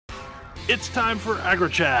It's time for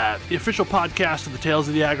AggroChat, the official podcast of the Tales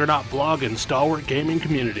of the Aggronaut blog and stalwart gaming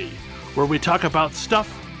community, where we talk about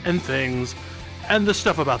stuff and things, and the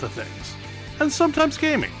stuff about the things, and sometimes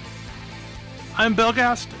gaming. I'm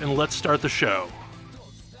Belghast, and let's start the show.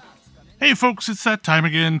 Hey folks, it's that time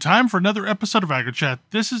again. Time for another episode of AggroChat.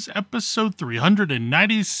 This is episode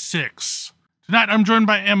 396. Tonight I'm joined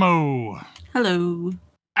by Ammo. Hello.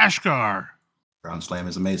 Ashgar. Ground Slam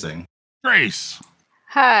is amazing. Grace.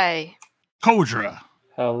 Hi. Kodra.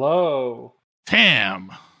 Hello. Tam.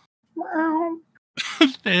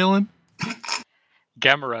 Thalen.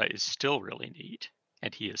 Gamera is still really neat,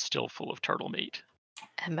 and he is still full of turtle meat.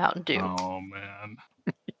 And Mountain Dew. Oh, man.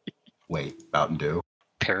 Wait, Mountain Dew?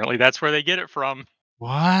 Apparently that's where they get it from.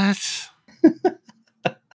 What?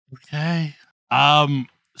 Okay.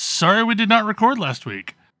 Sorry we did not record last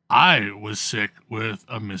week. I was sick with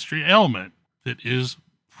a mystery ailment that is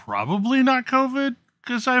probably not COVID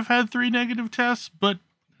because I've had 3 negative tests, but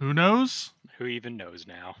who knows? Who even knows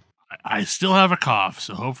now? I still have a cough,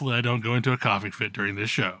 so hopefully I don't go into a coughing fit during this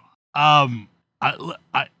show. There's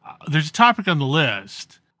a topic on the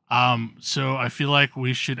list. So I feel like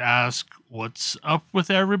we should ask what's up with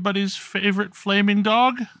everybody's favorite flaming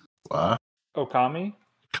dog? What? Okami?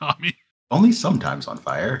 Okami. Only sometimes on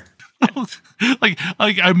fire. like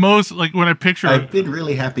when I picture I've been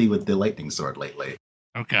really happy with the lightning sword lately.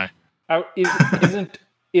 Okay.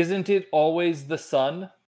 Isn't it always the sun?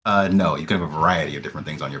 No, you can have a variety of different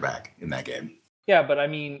things on your back in that game. Yeah, but I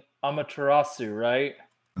mean Amaterasu, right?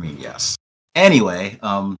 I mean, yes. Anyway,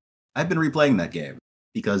 I've been replaying that game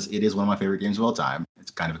because it is one of my favorite games of all time.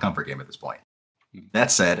 It's kind of a comfort game at this point.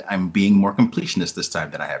 That said, I'm being more completionist this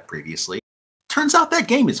time than I have previously. Turns out that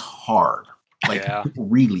game is hard.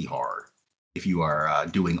 Really hard if you are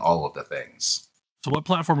doing all of the things. So what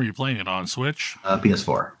platform are you playing it on? Switch?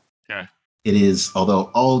 PS4. Okay. It is,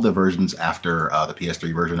 although all the versions after the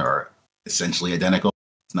PS3 version are essentially identical,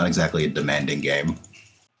 it's not exactly a demanding game.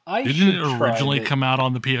 Didn't it originally come out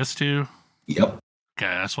on the PS2? Yep. Okay,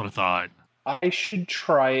 that's what I thought. I should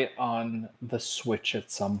try it on the Switch at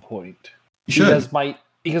some point. You should.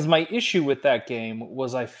 Because my issue with that game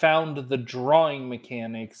was I found the drawing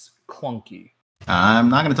mechanics clunky. I'm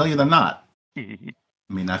not going to tell you they're not. I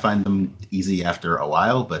mean, I find them easy after a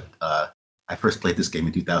while, but I first played this game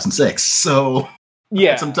in 2006, so I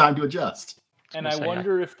had some time to adjust. And I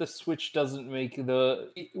wonder if the Switch doesn't make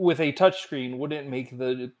with a touchscreen, would it make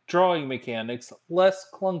the drawing mechanics less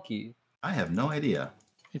clunky? I have no idea.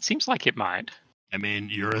 It seems like it might. I mean,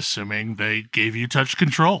 you're assuming they gave you touch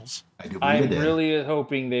controls. I do believe they did. I'm really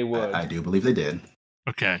hoping they would. I do believe they did.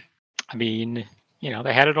 Okay. I mean,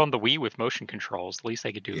 they had it on the Wii with motion controls. The least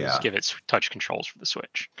they could do is give it touch controls for the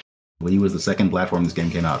Switch. Wii was the second platform this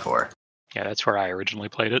game came out for. Yeah, that's where I originally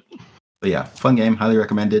played it. But yeah, fun game. Highly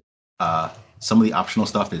recommend it. Some of the optional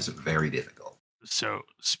stuff is very difficult. So,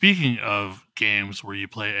 speaking of games where you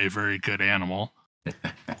play a very good animal,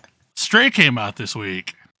 Stray came out this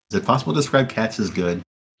week. Is it possible to describe cats as good?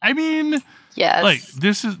 I mean, yes. Like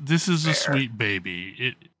this is a sweet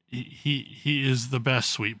baby. He is the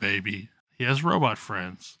best sweet baby. He has robot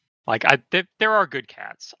friends. Like there are good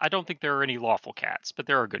cats. I don't think there are any lawful cats, but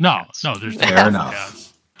there are good cats. No, there's fair enough.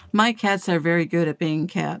 Cats. My cats are very good at being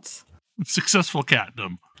cats. Successful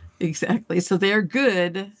catdom. Exactly. So they're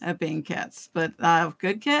good at being cats. But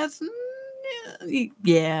good cats?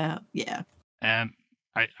 Yeah. And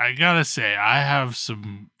I gotta say, I have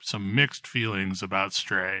some mixed feelings about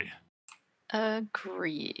Stray.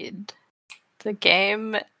 Agreed. The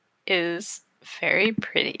game is very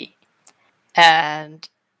pretty. And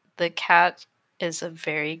the cat is a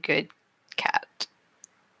very good cat.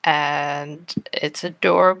 And it's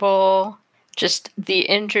adorable. Just the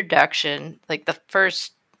introduction, like the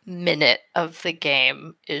first minute of the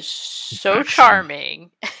game is so charming.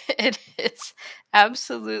 It is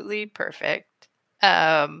absolutely perfect.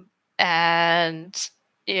 And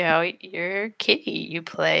you're a kitty. You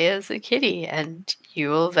play as a kitty, and you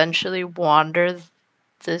will eventually wander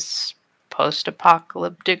this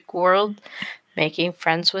post-apocalyptic world, making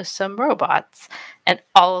friends with some robots. And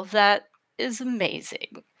all of that is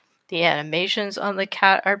amazing. The animations on the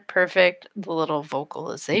cat are perfect. The little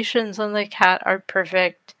vocalizations on the cat are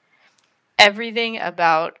perfect. Everything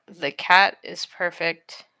about the cat is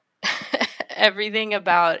perfect. Everything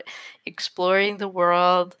about exploring the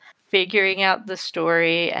world, figuring out the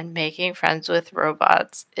story, and making friends with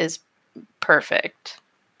robots is perfect.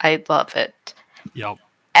 I love it. Yep.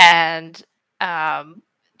 And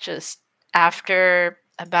just after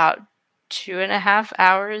about 2.5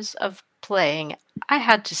 hours of playing, I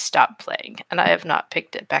had to stop playing, and I have not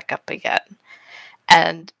picked it back up again.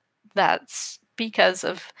 And that's because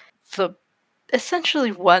of the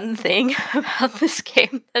essentially one thing about this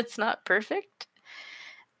game that's not perfect.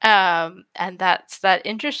 And that's that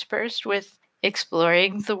interspersed with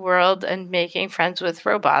exploring the world and making friends with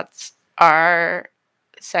robots are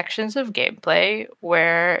sections of gameplay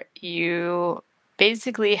where you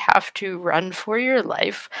basically have to run for your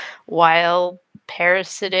life while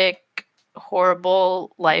parasitic,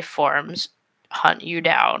 horrible life forms hunt you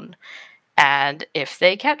down. And if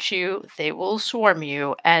they catch you, they will swarm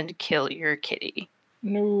you and kill your kitty.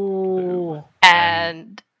 No.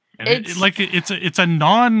 And it's a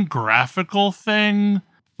non-graphical thing,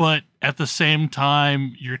 but at the same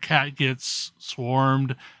time, your cat gets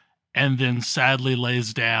swarmed and then sadly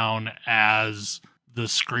lays down as the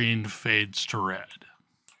screen fades to red.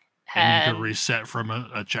 And you can reset from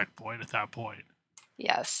a checkpoint at that point.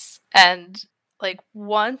 Yes. And like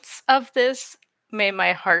once of this made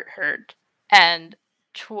my heart hurt. And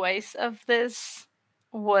twice of this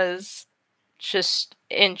was just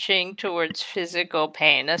inching towards physical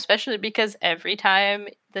pain, especially because every time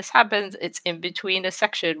this happens, it's in between a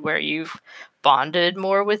section where you've bonded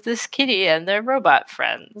more with this kitty and their robot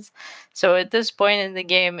friends. So at this point in the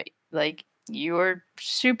game, like, you're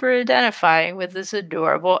super identifying with this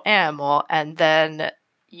adorable animal, and then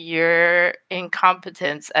your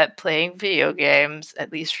incompetence at playing video games,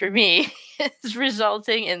 at least for me, is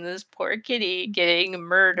resulting in this poor kitty getting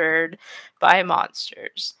murdered by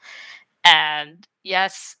monsters. And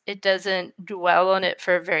yes, it doesn't dwell on it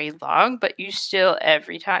for very long, but you still,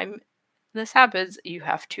 every time this happens, you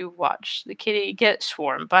have to watch the kitty get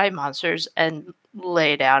swarmed by monsters and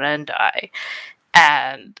lay down and die.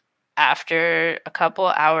 And after a couple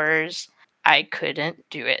hours, I couldn't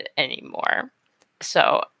do it anymore.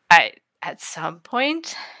 So at some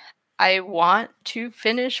point, I want to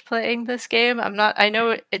finish playing this game. I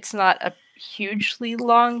know it's not a hugely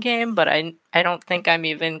long game, but I don't think I'm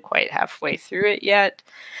even quite halfway through it yet.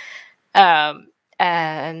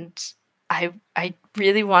 And I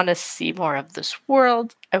really want to see more of this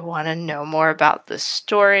world. I want to know more about this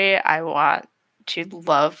story. I want to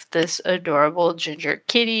love this adorable ginger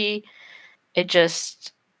kitty. It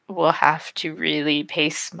just will have to really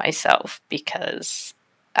pace myself because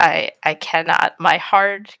I cannot, my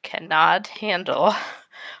heart cannot handle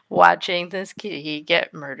watching this kitty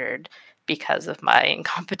get murdered because of my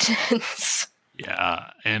incompetence. Yeah,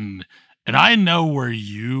 and I know where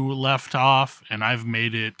you left off, and I've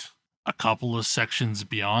made it a couple of sections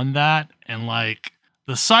beyond that, and like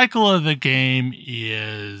the cycle of the game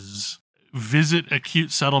is visit a cute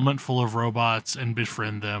settlement full of robots and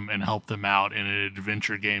befriend them and help them out in an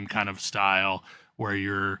adventure game kind of style where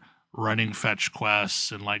you're running fetch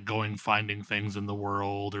quests and like going finding things in the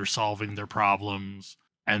world or solving their problems,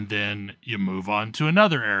 and then you move on to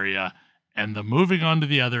another area, and the moving on to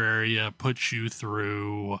the other area puts you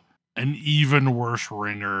through an even worse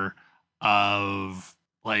ringer of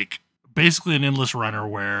like basically an endless runner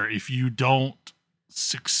where if you don't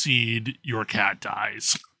succeed, your cat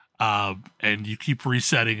dies. And you keep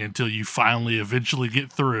resetting until you finally eventually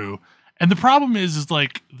get through. And the problem is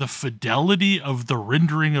like the fidelity of the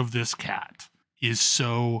rendering of this cat is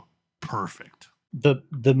so perfect. The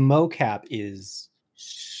mocap is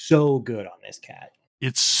so good on this cat.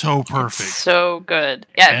 It's so perfect. It's so good.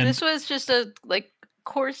 Yeah, if this was just a like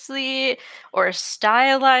coarsely or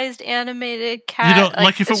stylized animated cat, you know,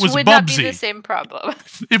 like if it was would Bubsy, not be the same problem.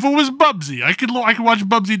 If it was Bubsy, I could watch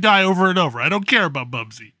Bubsy die over and over. I don't care about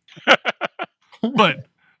Bubsy. but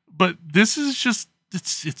this is just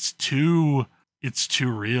it's too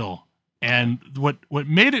real. And what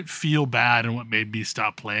made it feel bad and what made me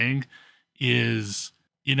stop playing is,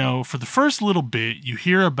 you know, for the first little bit you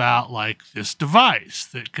hear about like this device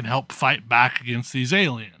that can help fight back against these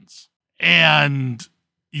aliens. And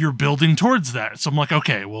you're building towards that. So I'm like,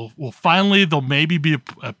 okay, well finally there'll maybe be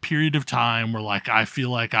a period of time where like I feel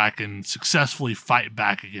like I can successfully fight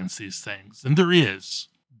back against these things. And there is.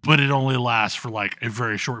 But it only lasts for like a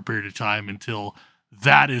very short period of time until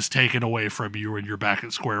that is taken away from you and you're back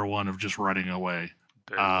at square one of just running away.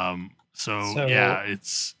 So yeah,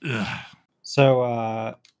 it's so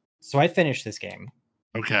I finished this game.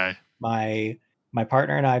 Okay. My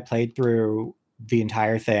partner and I played through the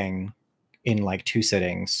entire thing in like 2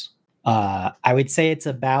 sittings. I would say it's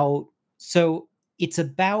about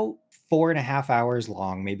 4.5 hours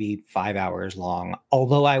long, maybe 5 hours long.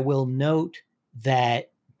 Although I will note that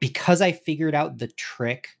because I figured out the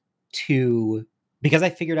trick to the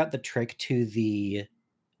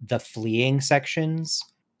fleeing sections,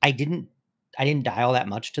 I didn't dial that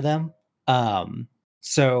much to them.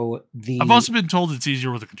 So I've also been told it's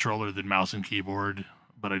easier with a controller than mouse and keyboard,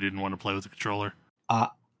 but I didn't want to play with a controller.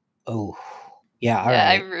 Yeah, all Yeah,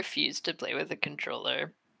 I right. refuse to play with a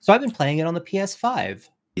controller. So I've been playing it on the PS5.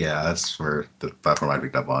 Yeah, that's where the platform I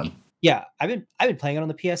picked up on. Yeah, I've been playing it on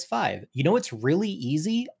the PS5. You know what's really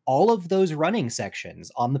easy? All of those running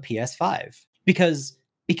sections on the PS5. Because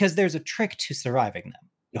there's a trick to surviving them.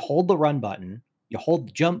 You hold the run button, you hold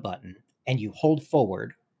the jump button, and you hold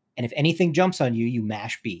forward. And if anything jumps on you, you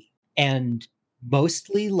mash B. And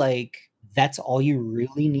mostly like that's all you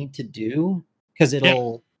really need to do because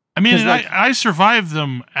it'll I mean, 'cause, like- I survived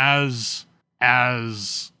them as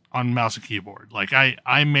on mouse and keyboard. Like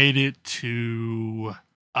I made it to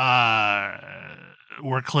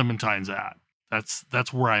where Clementine's at.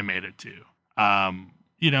 That's where I made it to.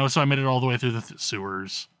 So I made it all the way through the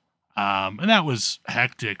sewers. And that was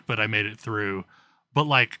hectic, but I made it through. But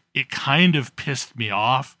like it kind of pissed me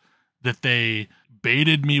off that they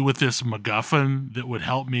baited me with this MacGuffin that would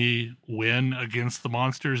help me win against the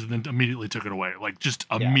monsters, and then immediately took it away. Like just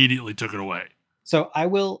immediately took it away. So I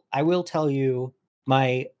will tell you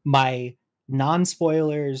my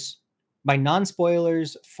non-spoilers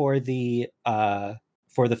for the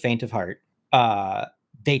Faint of Heart.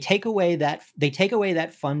 They take away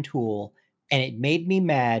that fun tool, and it made me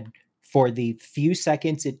mad for the few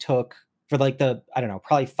seconds it took, for like the, I don't know,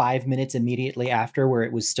 probably 5 minutes immediately after, where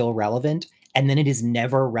it was still relevant, and then it is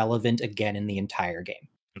never relevant again in the entire game.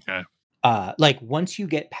 Okay. Like once you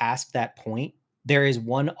get past that point, there is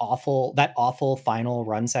that awful final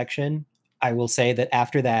run section. I will say that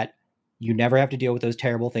after that, you never have to deal with those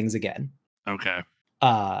terrible things again. Okay.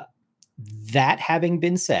 That having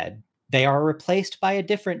been said, they are replaced by a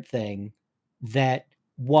different thing that,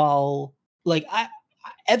 while like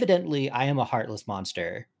evidently I am a heartless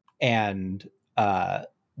monster and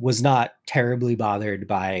was not terribly bothered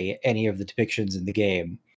by any of the depictions in the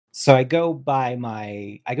game. So I go by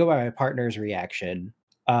my partner's reaction,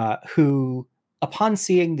 who, upon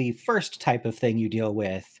seeing the first type of thing you deal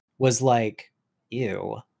with, was like,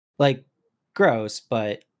 ew, like gross,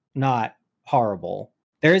 but not horrible.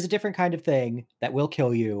 There is a different kind of thing that will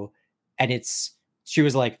kill you. And she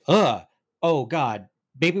was like, oh God,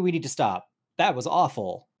 maybe we need to stop. That was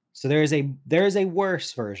awful. So there is a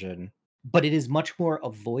worse version, but it is much more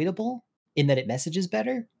avoidable in that it messages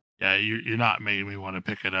better. Yeah, you're not making me want to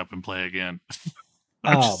pick it up and play again.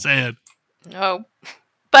 I'm just saying. No,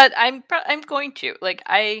 but I'm going to. Like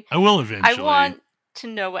I will eventually. I want to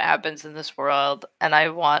know what happens in this world, and I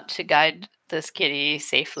want to guide this kitty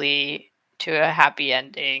safely to a happy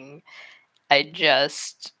ending. I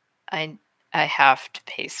have to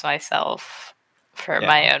pace myself for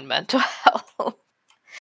my own mental health.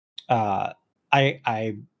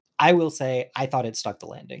 I will say I thought it stuck the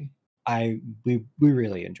landing. We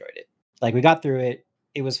really enjoyed it. Like we got through it.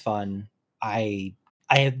 It was fun. I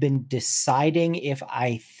have been deciding if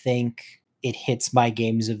I think it hits my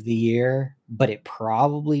games of the year, but it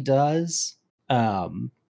probably does.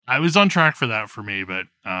 I was on track for that for me, but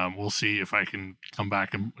we'll see if I can come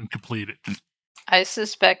back and complete it. I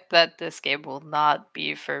suspect that this game will not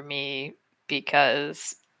be for me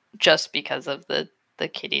because of the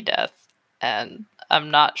kitty death, and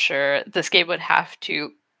I'm not sure this game would have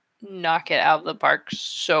to knock it out of the park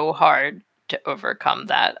so hard to overcome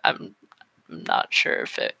that. I'm not sure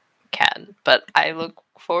if it can, but I look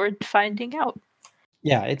forward to finding out.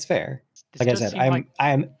 Yeah, it's fair. Like I said,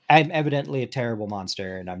 I'm evidently a terrible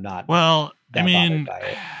monster, and I'm not. Well, I mean, by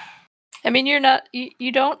it. I mean, you're not.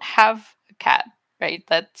 You don't have a cat, right?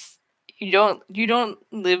 That's you don't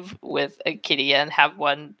live with a kitty and have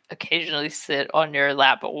one occasionally sit on your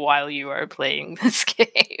lap while you are playing this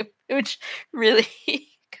game, which really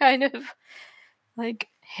kind of like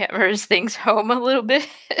hammers things home a little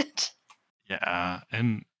bit. Yeah,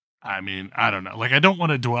 and I mean, I don't know. Like, I don't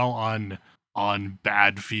want to dwell on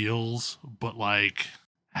bad feels, but like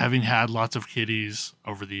having had lots of kitties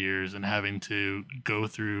over the years and having to go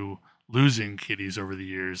through losing kitties over the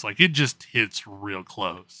years, like it just hits real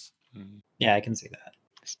close. Yeah, I can see that.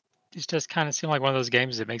 It just kind of seemed like one of those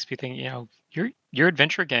games that makes me think, your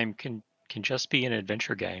adventure game can just be an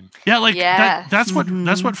adventure game. Yeah, like that's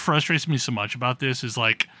what frustrates me so much about this is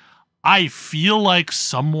like I feel like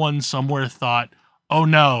someone somewhere thought, "Oh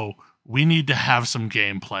no, we need to have some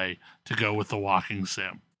gameplay to go with the walking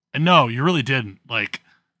sim." And no, you really didn't. Like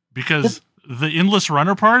because the endless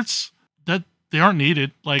runner parts that they aren't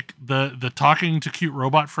needed. Like the talking to cute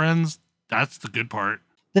robot friends, that's the good part.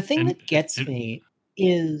 The thing that gets me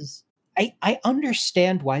is I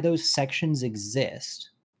understand why those sections exist.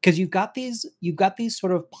 Because you've got these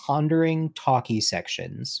sort of pondering talky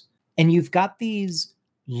sections, and you've got these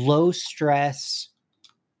low stress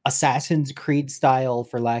Assassin's Creed style,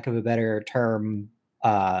 for lack of a better term,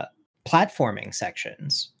 platforming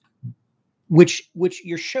sections. which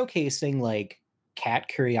you're showcasing like cat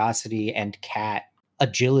curiosity and cat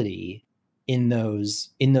agility in those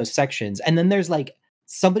sections. And then there's like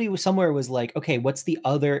somebody somewhere was like, okay, what's the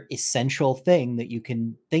other essential thing that you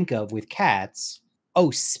can think of with cats?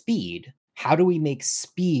 Oh, speed. How do we make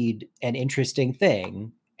speed an interesting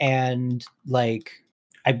thing? And like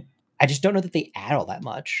I just don't know that they add all that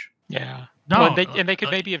much. Yeah. No, Well, they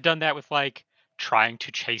could maybe have done that with like trying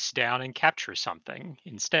to chase down and capture something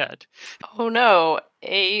instead. Oh no,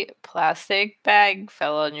 a plastic bag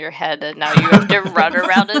fell on your head and now you have to run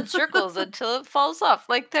around in circles until it falls off.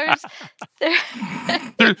 Like there's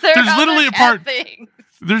there's literally a part. Things.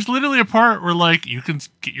 There's literally a part where like you can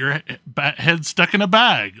get your head stuck in a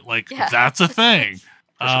bag. Like that's a thing.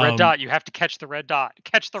 There's a red dot. You have to catch the red dot.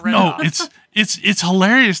 Catch the red dot. No, it's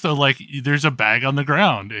hilarious though. Like there's a bag on the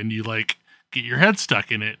ground and you like get your head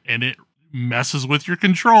stuck in it and it messes with your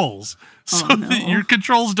controls, so that your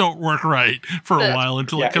controls don't work right for a while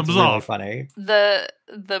until it comes it's off. Really funny.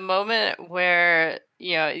 The moment where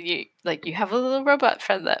you have a little robot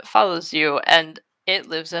friend that follows you and it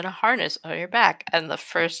lives in a harness on your back, and the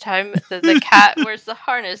first time that the cat wears the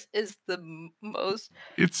harness is the most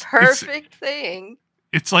perfect thing.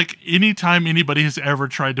 It's like anytime anybody has ever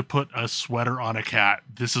tried to put a sweater on a cat,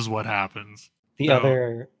 this is what happens.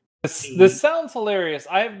 This sounds hilarious.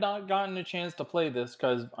 I have not gotten a chance to play this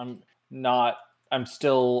because I'm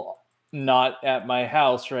still not at my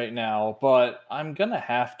house right now, but I'm gonna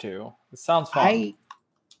have to. It sounds fun.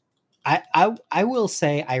 I will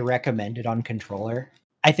say I recommend it on controller.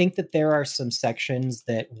 I think that there are some sections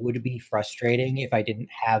that would be frustrating if I didn't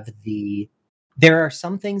have there are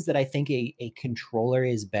some things that I think a controller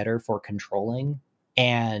is better for controlling,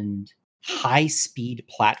 and high speed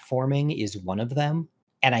platforming is one of them.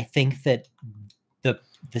 And I think that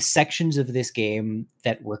the sections of this game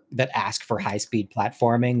that ask for high speed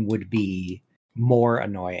platforming would be more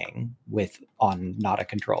annoying on not a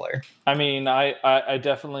controller. I mean, I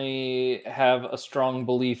definitely have a strong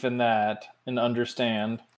belief in that and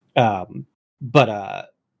understand. But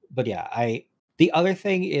yeah, the other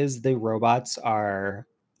thing is the robots are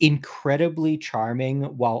incredibly charming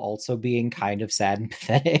while also being kind of sad and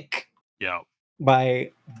pathetic. Yeah.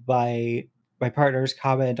 My partner's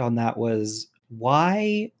comment on that was,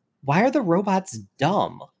 why are the robots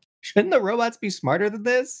dumb? Shouldn't the robots be smarter than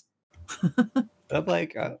this? I'm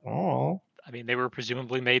like, oh. I mean, they were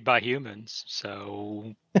presumably made by humans,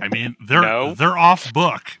 so I mean, they're off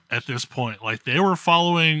book at this point. Like they were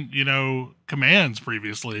following, commands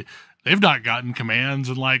previously. They've not gotten commands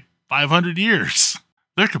in like 500 years.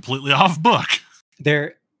 They're completely off book.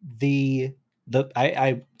 They're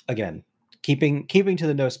I again keeping to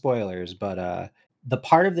the no spoilers, but the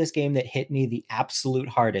part of this game that hit me the absolute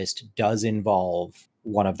hardest does involve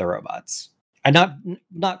one of the robots. And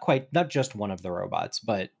not just one of the robots,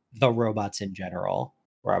 but the robots in general,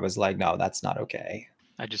 where I was like, no, that's not okay.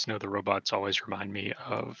 I just know the robots always remind me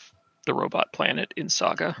of the robot planet in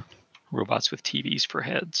Saga. Robots with TVs for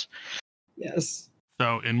heads. Yes.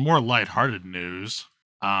 So in more lighthearted news,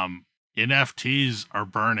 NFTs are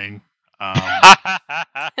burning.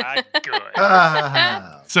 Good.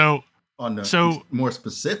 So on the more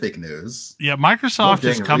specific news, Microsoft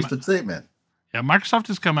has come released a statement. Yeah, Microsoft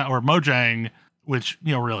has come out, or Mojang, which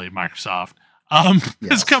really Microsoft,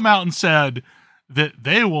 has come out and said that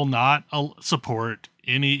they will not support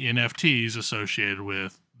any NFTs associated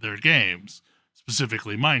with their games,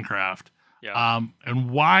 specifically Minecraft. Yeah. And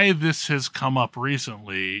why this has come up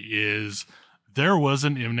recently is there was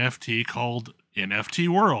an NFT called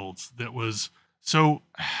NFTWorld that was so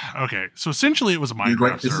essentially it was a Minecraft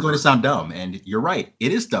server. This is going to sound dumb, and you're right.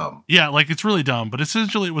 It is dumb. Yeah, like it's really dumb, but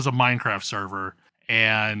essentially it was a Minecraft server,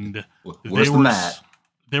 and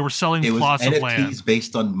they were selling plots of land. NFTs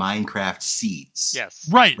based on Minecraft seeds. Yes.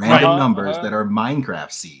 Right. Random numbers that are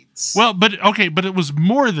Minecraft seeds. Well, but it was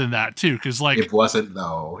more than that too, because like it wasn't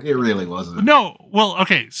though. It really wasn't. No. Well,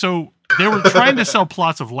 okay, so they were trying to sell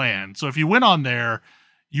plots of land. So if you went on there,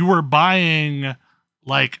 you were buying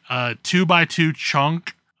like a 2x2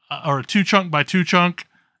 chunk or a 2 chunk by 2 chunk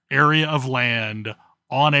area of land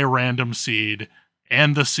on a random seed,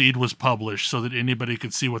 and the seed was published so that anybody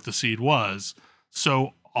could see what the seed was.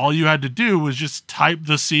 So all you had to do was just type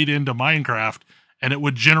the seed into Minecraft and it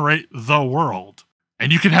would generate the world,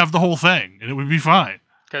 and you could have the whole thing and it would be fine.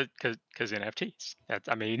 Because NFTs.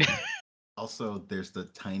 Also, there's the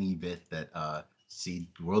tiny bit that seed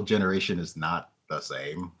world generation is not the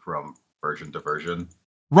same from version to version.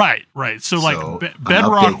 Right. So like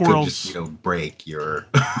Bedrock Worlds just, break your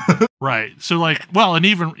right. So like, well, and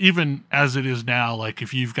even as it is now, like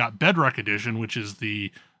if you've got Bedrock Edition, which is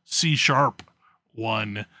the C#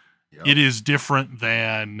 one, Yep. it is different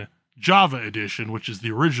than Java Edition, which is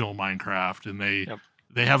the original Minecraft, and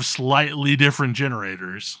they have slightly different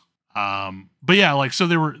generators. But yeah, like so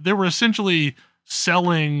they were essentially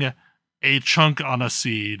selling a chunk on a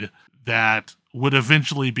seed that would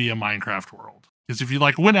eventually be a Minecraft world. Because if you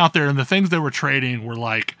like went out there and the things they were trading were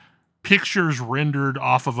like pictures rendered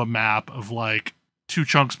off of a map of like 2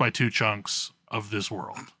 chunks by 2 chunks of this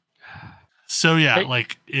world. So yeah,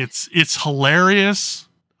 like it's hilarious.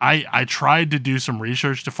 I tried to do some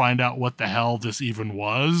research to find out what the hell this even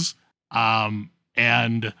was.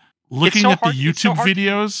 And looking at the YouTube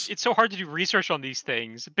videos, it's so hard to do research on these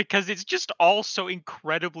things because it's just all so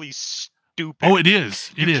incredibly stupid. Oh, it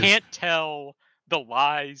is. You can't tell the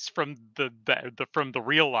lies from the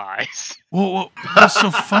real lies. Well, what's so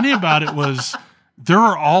funny about it was there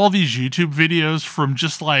are all these YouTube videos from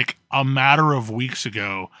just like a matter of weeks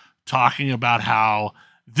ago talking about how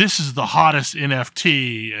this is the hottest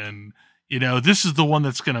NFT and, you know, this is the one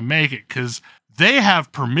that's going to make it because they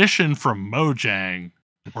have permission from Mojang,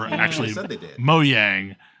 or actually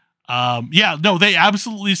Mojang. They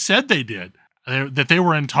absolutely said they did. That they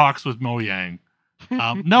were in talks with Mojang.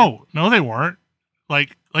 No, they weren't.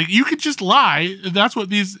 Like you could just lie. That's what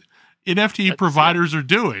these NFT providers are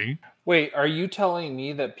doing. Wait, are you telling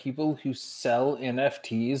me that people who sell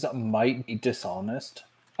NFTs might be dishonest?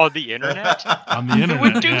 On the internet? On the internet, who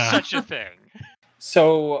would do such a thing?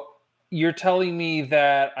 So you're telling me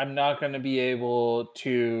that I'm not going to be able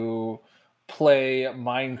to play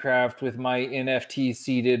Minecraft with my NFT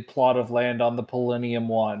seeded plot of land on the Millennium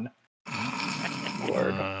One?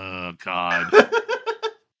 Oh, God.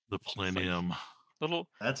 The Millennium.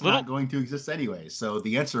 That's not going to exist anyway. So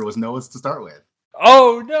the answer was no, it's to start with.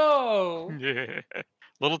 Oh no!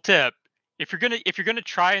 Little tip: if you're gonna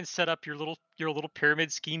try and set up your little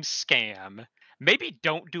pyramid scheme scam, maybe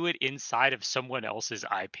don't do it inside of someone else's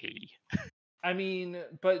IP. I mean,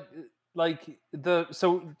 but like the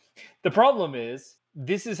problem is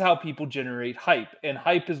this is how people generate hype, and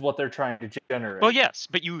hype is what they're trying to generate. Well, yes,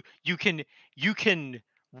 but you can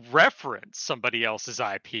reference somebody else's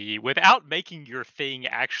IP without making your thing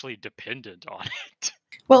actually dependent on it.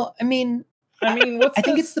 Well, I mean, I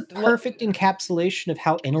think it's the perfect encapsulation of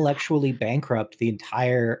how intellectually bankrupt the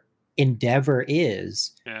entire endeavor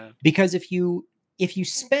is. Yeah. Because if you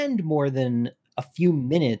spend more than a few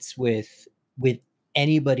minutes with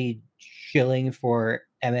anybody shilling for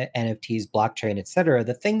NFTs, blockchain, etc.,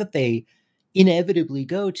 the thing that they inevitably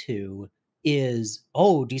go to is,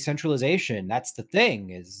 oh, decentralization. That's the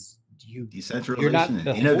thing. Is decentralization you're not and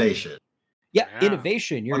innovation. Yeah,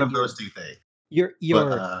 innovation. One of those two things. You're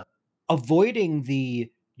avoiding the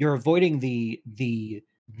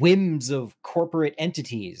whims of corporate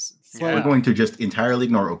entities. We're going to just entirely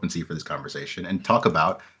ignore OpenSea for this conversation and talk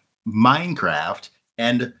about Minecraft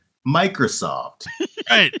and Microsoft.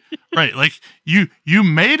 Right. Like you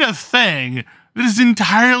made a thing that is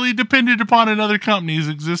entirely dependent upon another company's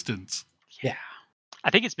existence. Yeah. I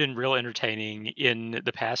think it's been real entertaining in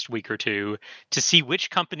the past week or two to see which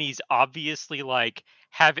companies obviously like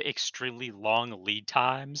have extremely long lead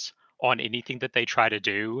times on anything that they try to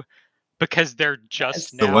do because they're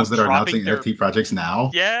just now the ones that are announcing their NFT projects now.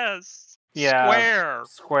 Yes. Yeah.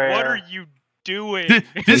 Square. What are you doing?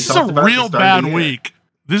 This is a real bad week.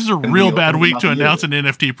 This is a real bad week to announce an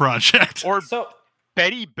NFT project. Or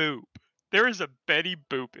Betty Boop. There is a Betty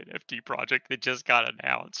Boop NFT project that just got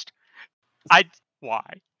announced. Why?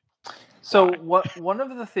 So one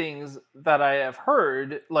of the things that I have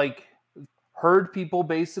heard people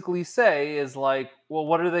basically say is like, well,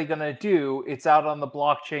 what are they going to do? It's out on the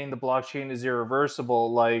blockchain. The blockchain is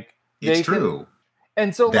irreversible. Like, it's true.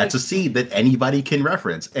 And so that's a seed that anybody can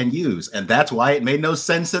reference and use. And that's why it made no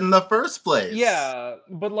sense in the first place. Yeah.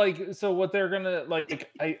 But so what they're going to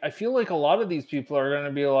I feel like a lot of these people are going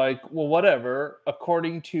to be like, well, whatever.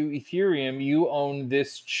 According to Ethereum, you own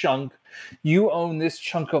this chunk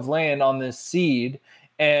of land on this seed.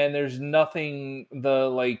 And there's nothing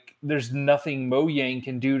Mojang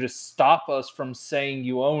can do to stop us from saying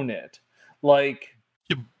you own it. Like,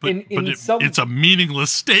 it's a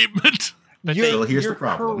meaningless statement. So here's the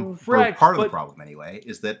problem. Correct, part of the problem, anyway,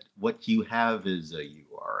 is that what you have is a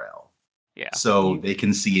URL. Yeah. So they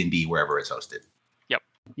can see and D wherever it's hosted. Yep.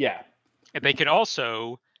 Yeah. And they can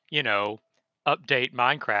also, update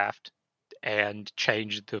Minecraft and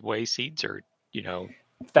change the way seeds are,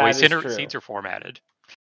 seeds are formatted.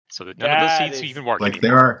 So that none of those seeds even work. Like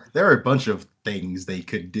there are a bunch of things they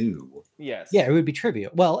could do. Yes. Yeah, it would be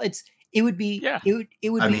trivial. Well, it would be. Yeah. It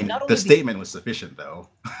would. I be mean, not the only statement was sufficient, though.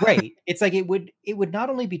 Right. It's like it would not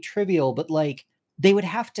only be trivial, but like they would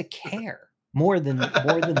have to care more than that.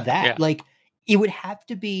 Yeah. Like it would have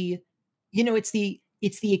to be, it's the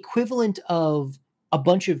equivalent of a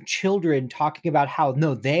bunch of children talking about how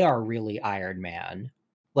no, they are really Iron Man.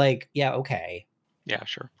 Like, yeah, okay. Yeah,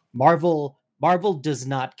 sure. Marvel does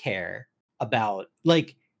not care about,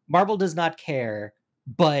 like, Marvel does not care,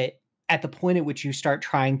 but at the point at which you start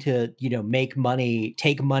trying to, make money,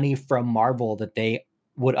 take money from Marvel that they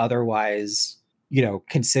would otherwise,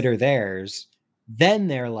 consider theirs, then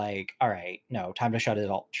they're like, all right, no, time to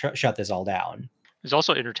shut this all down. It was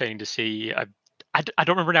also entertaining to see. I don't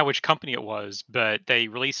remember now which company it was, but they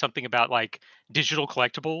released something about like digital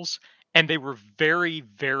collectibles, and they were very,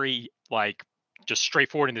 very like just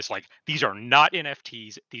straightforward in this. Like, these are not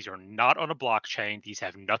NFTs. These are not on a blockchain. These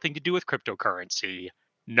have nothing to do with cryptocurrency.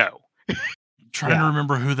 No. Trying to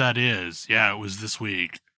remember who that is. Yeah, it was this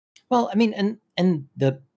week. Well, I mean, and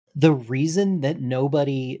the reason that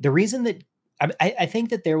I think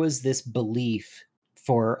that there was this belief,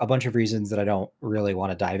 for a bunch of reasons that I don't really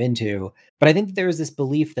want to dive into, but I think that there was this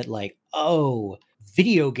belief that, like, oh,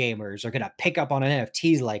 video gamers are going to pick up on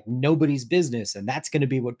NFTs like nobody's business, and that's going to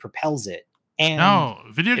be what propels it. And no,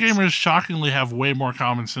 video gamers shockingly have way more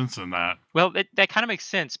common sense than that. Well, that kind of makes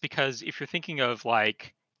sense, because if you're thinking of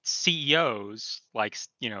like CEOs, like,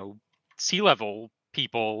 C-level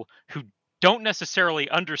people who don't necessarily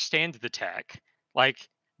understand the tech, like,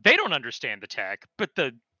 they don't understand the tech, but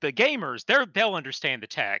the gamers, they'll understand the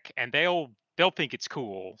tech, and they'll think it's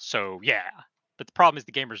cool. So yeah, but the problem is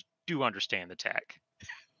the gamers do understand the tech.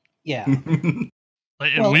 Yeah.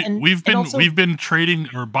 And we've been trading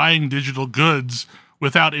or buying digital goods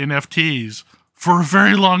without NFTs for a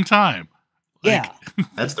very long time. Like, yeah,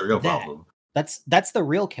 that's the real problem. That's the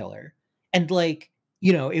real killer. And, like,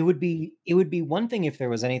 it would be one thing if there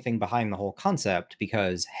was anything behind the whole concept,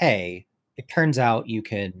 because hey, it turns out you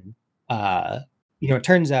can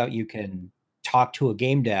talk to a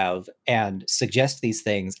game dev and suggest these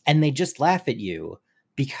things, and they just laugh at you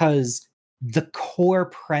because the core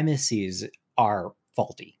premises are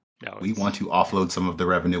faulty. No, we want to offload some of the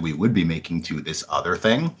revenue we would be making to this other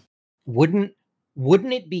thing. Wouldn't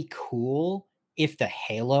it be cool if the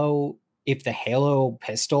Halo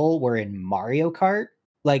pistol were in Mario Kart?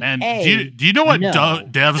 Like, and do you know what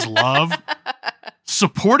devs love?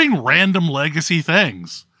 Supporting random legacy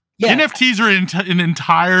things. Yeah. NFTs are an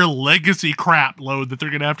entire legacy crap load that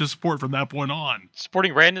they're going to have to support from that point on.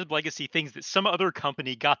 Supporting random legacy things that some other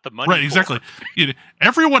company got the money for. Right, exactly.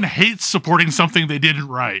 Everyone hates supporting something they didn't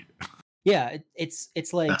write. Yeah, it's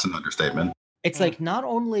like, that's an understatement. It's like not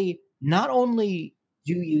only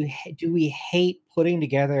do we hate putting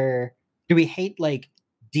together, do we hate, like,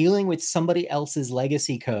 dealing with somebody else's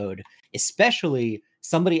legacy code, especially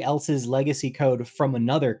somebody else's legacy code from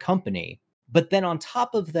another company, but then on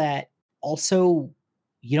top of that, also,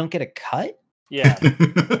 you don't get a cut? Yeah.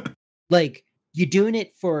 Like, you're doing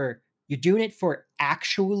it for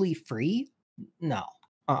actually free? No.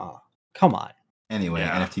 Come on. Anyway,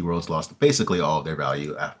 yeah. NFTWorld's lost basically all of their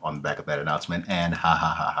value on the back of that announcement, and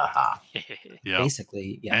ha. Yeah.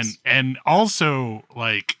 Basically, yes. And also,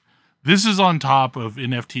 like, this is on top of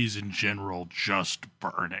NFTs in general just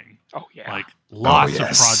burning. Oh, yeah. Like, lots of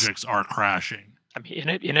projects are crashing. I mean,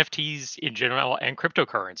 NFTs in general and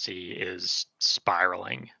cryptocurrency is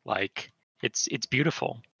spiraling. Like, it's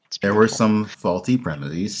beautiful. There were some faulty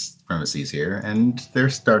premises here, and they're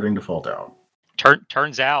starting to fall down.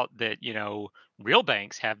 Turns out that, real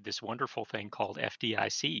banks have this wonderful thing called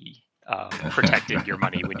FDIC protecting your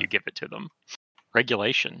money when you give it to them.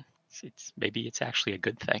 Regulation. Maybe it's actually a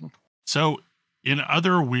good thing. So, in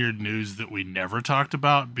other weird news that we never talked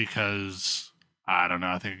about because, I don't know,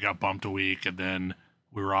 I think it got bumped a week and then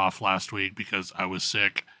we were off last week because I was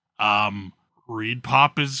sick.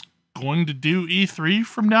 ReedPop is going to do E3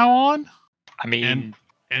 from now on. I mean,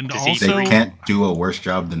 and also they can't do a worse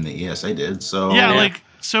job than the ESA did. So yeah, like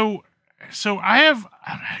so I have.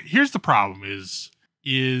 Here's the problem: is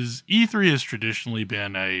E3 has traditionally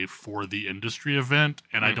been a for the industry event,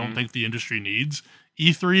 and I don't think the industry needs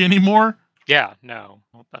E3 anymore. Yeah, no,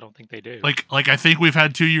 I don't think they do. Like I think we've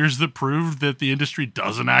had 2 years that proved that the industry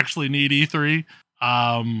doesn't actually need E3.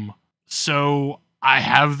 So I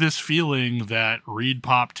have this feeling that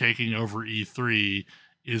ReedPop taking over E3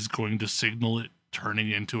 is going to signal it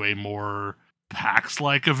turning into a more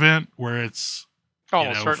PAX-like event where it's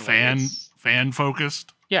fan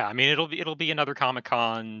focused. Yeah, I mean it'll be another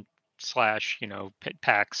Comic-Con /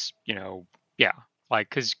 PAX. Yeah, like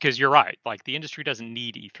because you're right. Like the industry doesn't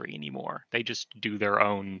need E3 anymore. They just do their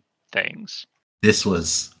own things. This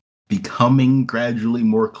was becoming gradually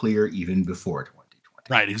more clear even before 2020.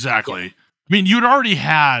 Right, exactly. Yeah. I mean, you'd already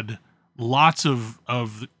had lots of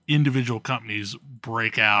individual companies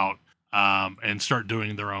break out and start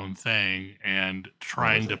doing their own thing and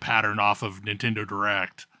trying to pattern off of Nintendo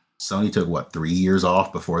Direct. Sony took, what, 3 years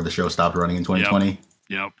off before the show stopped running in 2020?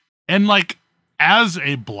 Yep. And like, as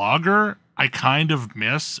a blogger, I kind of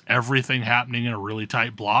miss everything happening in a really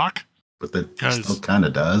tight block. But that still kind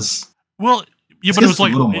of does. Well, yeah, but it was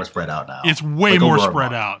like a little more spread out now. It's way more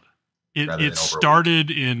spread out. It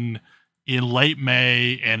started in late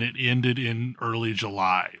May and it ended in early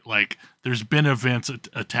July. Like, there's been events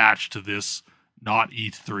attached to this, not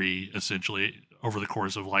E3, essentially, over the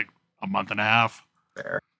course of like a month and a half.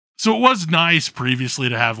 Fair. So it was nice previously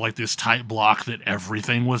to have like this tight block that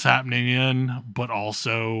everything was happening in, but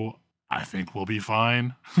also I think we'll be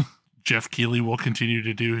fine. Jeff Keighley will continue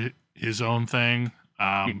to do his own thing.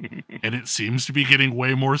 And it seems to be getting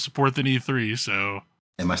way more support than E3, so...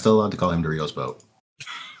 Am I still allowed to call him Doritos Boat?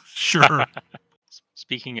 Sure.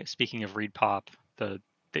 Speaking of Reed Pop, the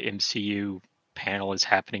MCU panel is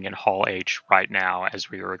happening in Hall H right now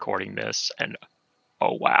as we are recording this, and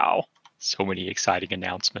oh wow, so many exciting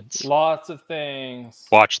announcements. Lots of things.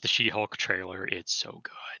 Watch the She-Hulk trailer; it's so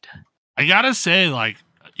good. I gotta say, like,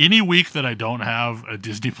 any week that I don't have a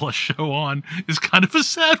Disney Plus show on is kind of a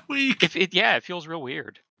sad week. It feels real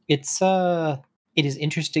weird. It is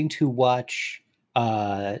interesting to watch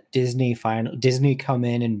Disney come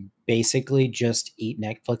in and basically just eat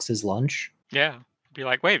Netflix's lunch. Yeah. Be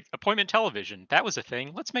like, wait, appointment television, that was a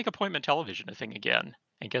thing. Let's make appointment television a thing again.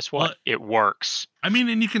 And guess what? Well, it works. I mean,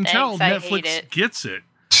 and you can tell Netflix gets it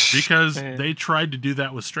because they tried to do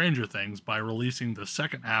that with Stranger Things by releasing the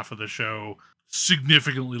second half of the show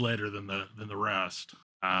significantly later than the rest.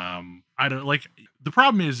 I don't like, the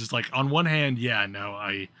problem is like, on one hand,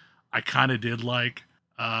 I kind of did like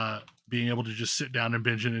being able to just sit down and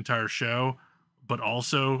binge an entire show, but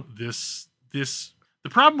also the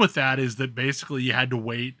problem with that is that basically you had to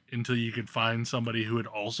wait until you could find somebody who had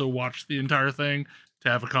also watched the entire thing to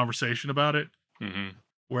have a conversation about it. Mm-hmm.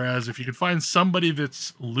 Whereas if you could find somebody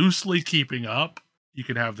that's loosely keeping up, you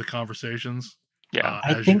can have the conversations. Yeah,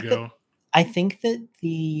 as you go. I think that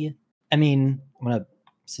this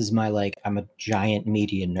is my, like, I'm a giant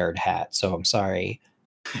media nerd hat, so I'm sorry.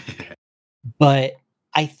 But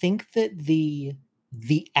I think that the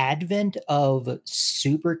advent of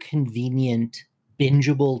super convenient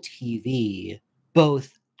bingeable TV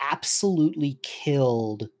both absolutely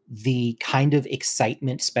killed the kind of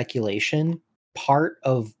excitement speculation part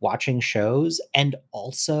of watching shows and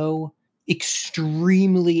also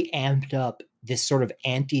extremely amped up this sort of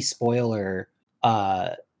anti-spoiler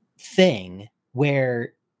thing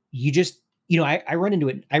where you just, I run into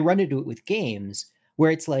it with games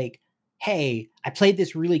where it's like, hey, I played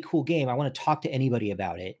this really cool game. I want to talk to anybody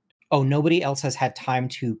about it. Oh, nobody else has had time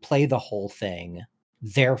to play the whole thing.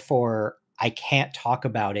 Therefore, I can't talk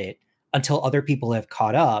about it until other people have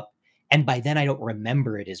caught up. And by then I don't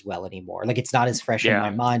remember it as well anymore. Like, it's not as fresh in my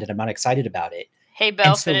mind and I'm not excited about it. Hey,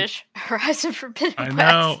 Belle, finish Horizon Forbidden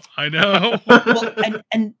West. I know. Well,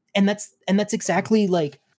 and that's exactly,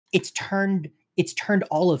 like, it's turned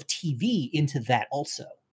all of TV into that also.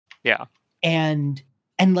 Yeah. And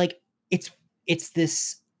like,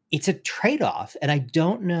 it's a trade-off. And I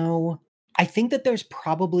don't know. I think that there's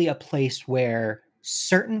probably a place where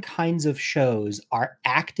certain kinds of shows are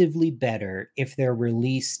actively better if they're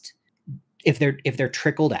released, if they're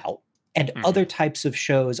trickled out, and other types of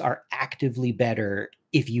shows are actively better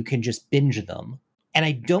if you can just binge them. And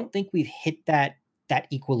I don't think we've hit that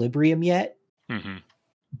equilibrium yet. Mm-hmm.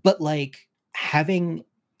 But like having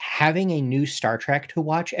a new Star Trek to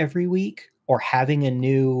watch every week, or having a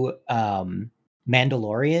new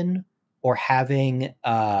Mandalorian, or having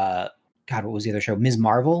what was the other show? Ms.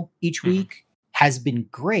 Marvel each week has been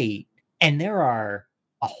great. And there are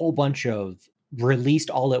a whole bunch of released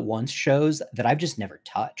all at once shows that I've just never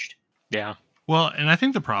touched. Yeah. Well, and I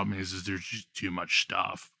think the problem is there's just too much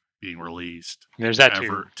stuff being released. There's that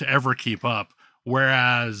to ever keep up.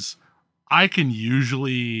 Whereas I can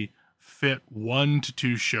usually fit 1 to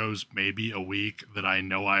 2 shows maybe a week that I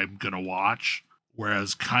know I'm going to watch.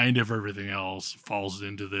 Whereas kind of everything else falls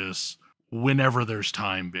into this whenever there's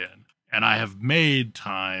time been. And I have made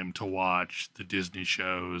time to watch the Disney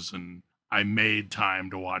shows, and I made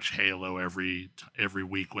time to watch Halo every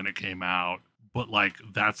week when it came out. But like,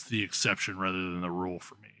 that's the exception rather than the rule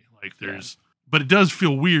for me. Like, but it does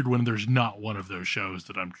feel weird when there's not one of those shows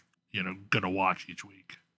that I'm, gonna watch each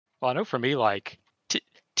week. Well, I know for me, like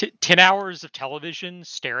 10 hours of television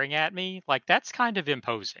staring at me, like, that's kind of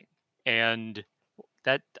imposing. And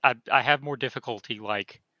that I have more difficulty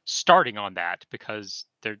like starting on that because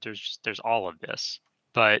there's all of this.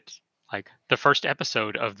 But like, the first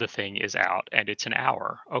episode of the thing is out and it's an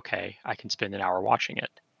hour. Okay, I can spend an hour watching it.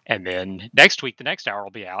 And then next week, the next hour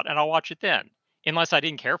will be out, and I'll watch it then. Unless I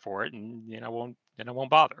didn't care for it, and I won't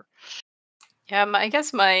bother. Yeah, I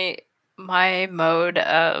guess my mode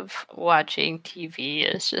of watching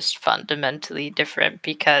TV is just fundamentally different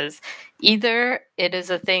because either it is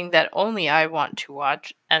a thing that only I want to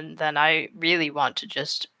watch, and then I really want to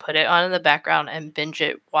just put it on in the background and binge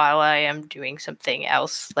it while I am doing something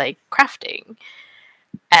else like crafting.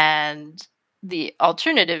 And the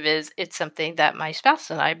alternative is it's something that my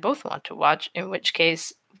spouse and I both want to watch, in which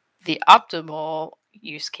case the optimal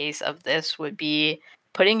use case of this would be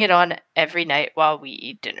putting it on every night while we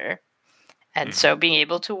eat dinner. And so being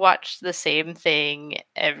able to watch the same thing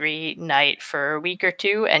every night for a week or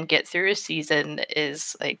two and get through a season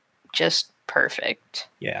is like just perfect.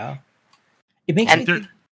 Yeah. It makes And me think,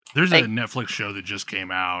 There's like- a Netflix show that just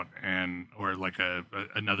came out, or like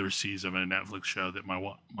another season of a Netflix show that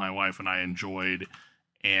my wife and I enjoyed,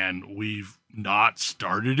 and we've not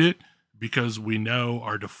started it because we know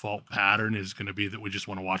our default pattern is going to be that we just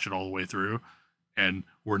want to watch it all the way through, and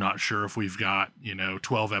we're not sure if we've got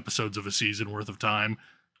 12 episodes of a season worth of time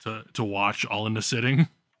to watch all in a sitting.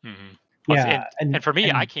 Mm-hmm. yeah, And for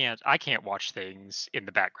me, I can't watch things in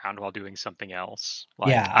the background while doing something else.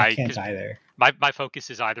 Like, yeah, I can't 'cause either. my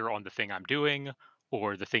focus is either on the thing I'm doing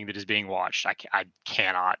or the thing that is being watched. I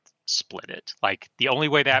cannot split it. Like, the only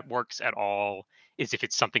way that works at all is if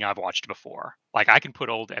it's something I've watched before. Like, I can put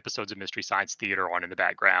old episodes of Mystery Science Theater on in the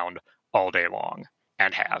background all day long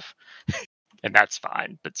and have, and that's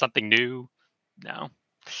fine. But something new, no.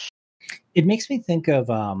 It makes me think of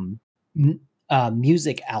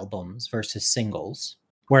music albums versus singles,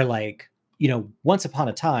 where once upon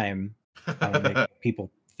a time, I want to make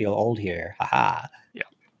people feel old here, haha.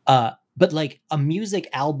 Yeah. But like a music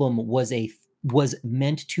album was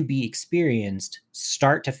meant to be experienced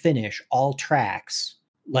start to finish, all tracks.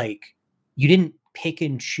 Like you didn't pick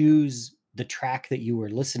and choose the track that you were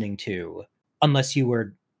listening to unless you'd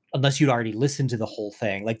already listened to the whole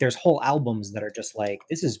thing. Like there's whole albums that are just like,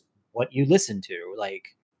 this is what you listen to. Like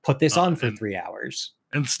put this on for 3 hours.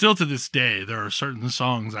 And still to this day, there are certain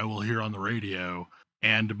songs I will hear on the radio,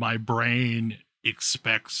 and my brain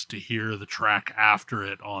expects to hear the track after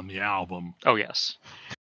it on the album. Oh yes,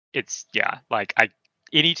 it's like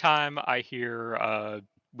anytime I hear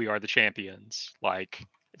 "We Are the Champions," like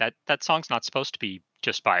that song's not supposed to be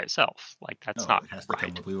just by itself. Like that's not it has to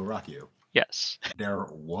come with "We Will Rock You." Yes, they're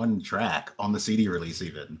one track on the CD release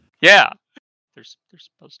even. Yeah, there's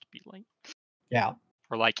supposed to be like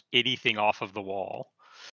or like anything off of the wall.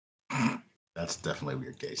 That's definitely a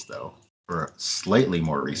weird case though. For slightly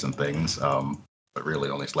more recent things, but really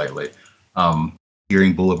only slightly.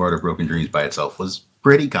 Hearing Boulevard of Broken Dreams by itself was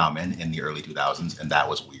pretty common in the early 2000s, and that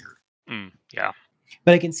was weird. Yeah.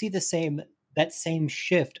 But I can see that same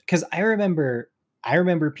shift, because I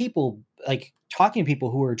remember people like talking to people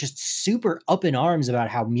who were just super up in arms about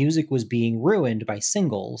how music was being ruined by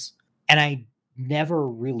singles, and I never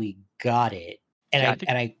really got it.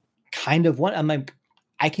 And I kind of want,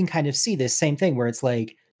 I can kind of see this same thing where it's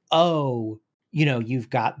like, oh, you've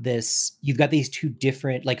got these two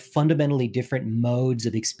different, like fundamentally different modes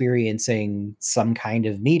of experiencing some kind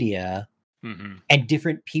of media, and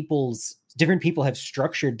different people have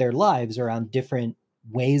structured their lives around different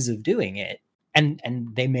ways of doing it, and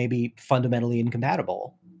they may be fundamentally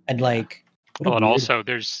incompatible. And and also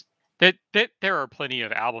there's there are plenty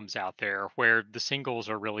of albums out there where the singles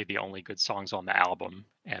are really the only good songs on the album,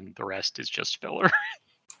 and the rest is just filler.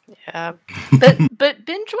 Yeah, but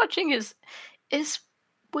binge watching is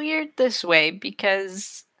weird this way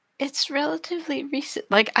because it's relatively recent.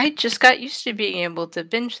 Like I just got used to being able to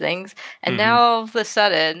binge things, and now all of a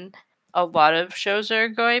sudden, a lot of shows are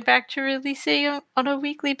going back to releasing on a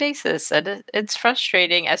weekly basis, and it's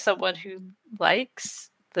frustrating as someone who likes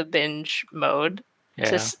the binge mode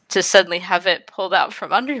to suddenly have it pulled out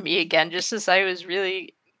from under me again, just as I was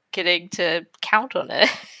really getting to count on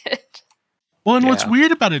it. Well, and what's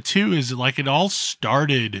weird about it too is like it all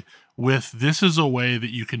started with this is a way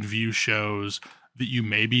that you can view shows that you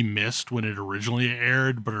maybe missed when it originally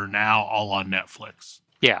aired, but are now all on Netflix.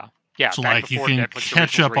 Yeah. So like you can Netflix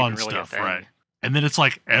catch up on stuff, right? And then it's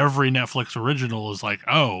like every Netflix original is like,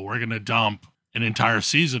 oh, we're gonna dump an entire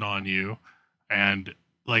season on you, and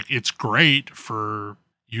like it's great for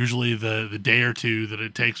usually the day or two that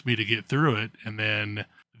it takes me to get through it, and then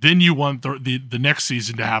you want the next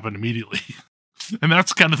season to happen immediately. And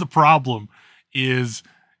that's kind of the problem, is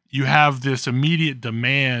you have this immediate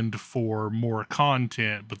demand for more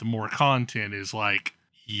content, but the more content is like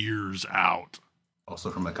years out. Also,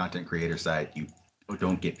 from a content creator side, you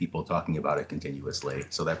don't get people talking about it continuously,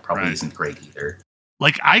 so that probably isn't great either.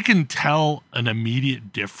 like I can tell an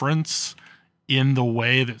immediate difference in the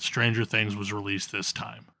way that Stranger Things was released this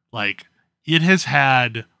time. Like, it has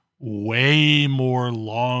had way more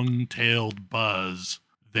long-tailed buzz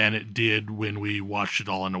than it did when we watched it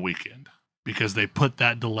all in a weekend, because they put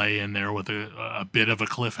that delay in there with a bit of a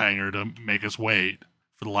cliffhanger to make us wait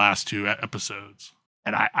for the last 2 episodes.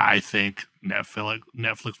 And I think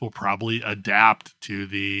Netflix will probably adapt to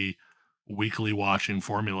the weekly watching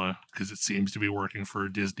formula, because it seems to be working for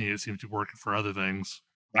Disney. It seems to be working for other things,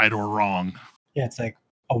 right or wrong. Yeah, it's like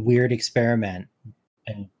a weird experiment,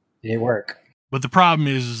 and it work. But the problem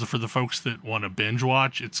is for the folks that want to binge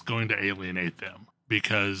watch, it's going to alienate them,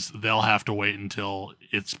 because they'll have to wait until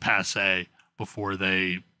it's passé before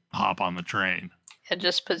they hop on the train. It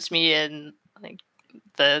just puts me in like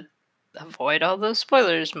the avoid all those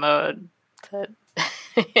spoilers mode. That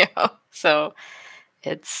so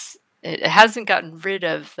it hasn't gotten rid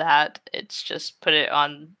of that. It's just put it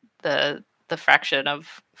on the fraction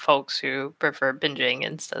of folks who prefer binging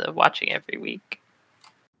instead of watching every week.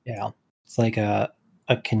 Yeah, it's like a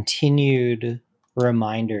continued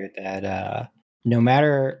reminder that no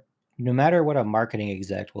matter what a marketing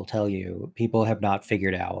exec will tell you, people have not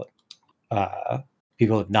figured out how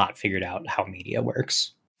media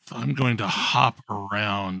works. So I'm going to hop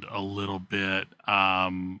around a little bit.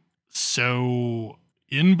 So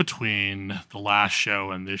in between the last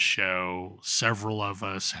show and this show, several of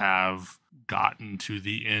us have gotten to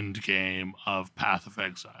the end game of Path of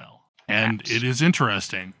Exile, and it is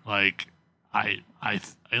interesting. Like I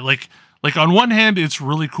like on one hand it's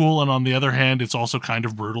really cool, and on the other hand it's also kind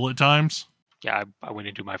of brutal at times. Yeah, I went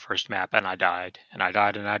into my first map and I died, and I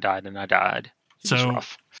died, and I died, and I died. It was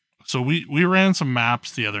rough. So we ran some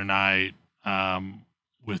maps the other night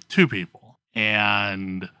with 2 people,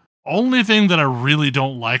 and only thing that I really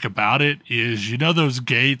don't like about it is, those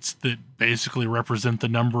gates that basically represent the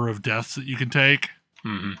number of deaths that you can take?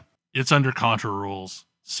 Mm-hmm. It's under Contra rules.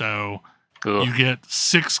 So you get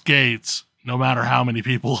 6 gates no matter how many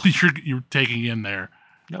people you're taking in there.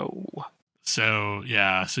 No. So,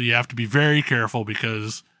 yeah. So you have to be very careful,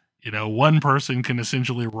 because, one person can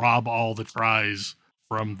essentially rob all the tries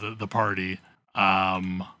from the party.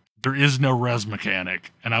 There is no res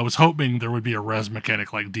mechanic, and I was hoping there would be a res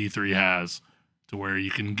mechanic like D3 has, to where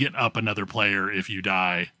you can get up another player if you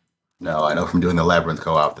die. No, I know from doing the Labyrinth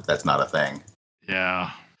co-op that's not a thing.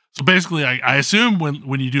 Yeah. So basically, I assume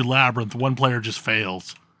when you do Labyrinth, one player just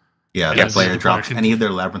fails. Yeah, that player drops any of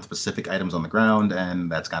their Labyrinth-specific items on the ground,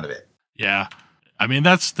 and that's kind of it. Yeah. I mean,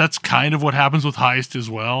 that's kind of what happens with Heist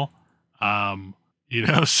as well.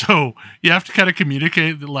 So you have to kind of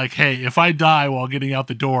communicate that, like, hey, if I die while getting out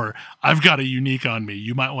the door, I've got a unique on me.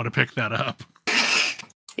 You might want to pick that up.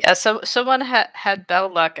 Yeah, so someone had bell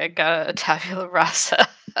luck and got a tabula rasa.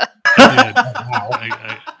 I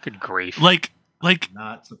did. Good grief. Like,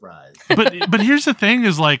 Not surprised. But here's the thing: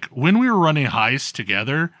 is like when we were running Heist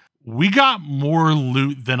together, we got more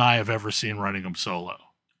loot than I have ever seen running them solo.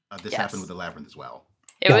 This happened with the Labyrinth as well.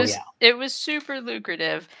 It was super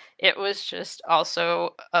lucrative. It was just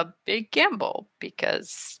also a big gamble,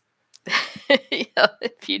 because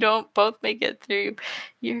if you don't both make it through,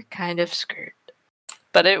 you're kind of screwed.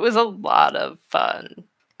 But it was a lot of fun.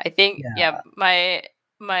 I think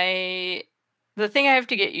the thing I have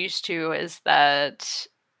to get used to is that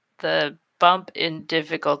the bump in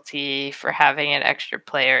difficulty for having an extra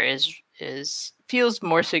player feels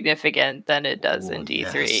more significant than it does in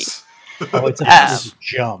D3. Yes. Oh, it's a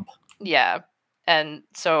jump. Yeah. And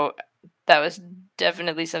so that was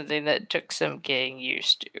definitely something that took some getting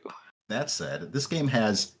used to. That said, this game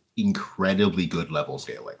has incredibly good level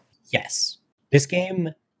scaling. Yes. This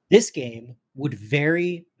game would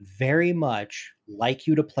very, very much like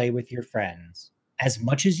you to play with your friends as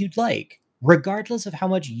much as you'd like, regardless of how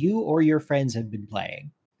much you or your friends have been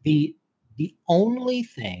playing. The only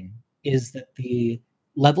thing is that the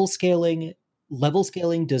level scaling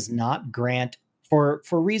does not grant, for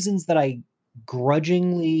reasons that I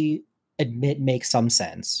grudgingly admit make some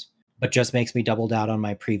sense, but just makes me double down on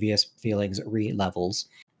my previous feelings re-levels.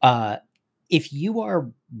 If you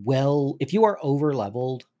are over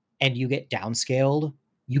leveled and you get downscaled,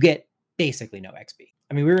 you get basically no XP.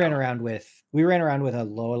 I mean, we ran around with a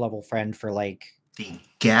lower level friend for like, the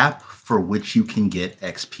gap for which you can get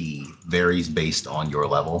XP varies based on your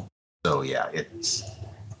level. So yeah,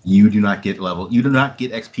 you do not get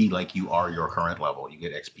XP like you are your current level. You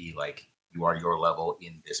get XP like you are your level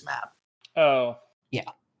in this map. Oh. Yeah.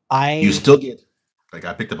 You still get, like,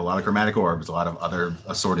 I picked up a lot of chromatic orbs, a lot of other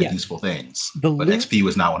assorted useful things. But XP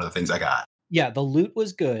was not one of the things I got. Yeah, the loot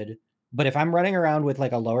was good, but if I'm running around with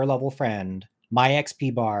like a lower level friend, my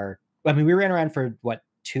XP bar I mean, we ran around for what,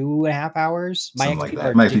 2.5 hours? Something like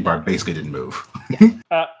that. My XP bar basically didn't move.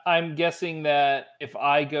 I'm guessing that if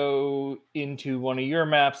I go into one of your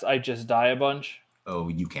maps, I just die a bunch. Oh,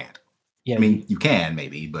 you can't. Yeah, I mean, you can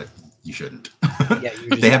maybe, but you shouldn't. Yeah, you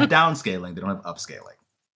just they have downscaling. They don't have upscaling.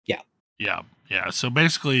 Yeah. So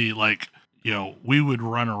basically, like, we would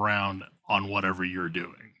run around on whatever you're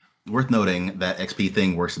doing. Worth noting that XP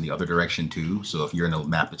thing works in the other direction too. So if you're in a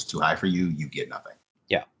map that's too high for you, you get nothing.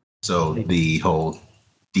 Yeah. So the whole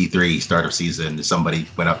D3 start of season, if somebody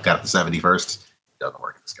got up to 70 first, doesn't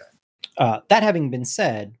work in this game. That having been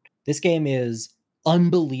said, this game is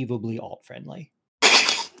unbelievably alt friendly.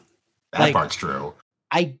 That part's true.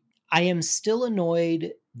 I am still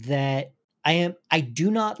annoyed that I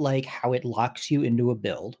do not like how it locks you into a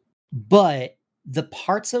build, but the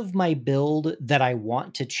parts of my build that I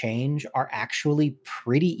want to change are actually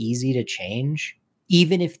pretty easy to change,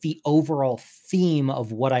 even if the overall theme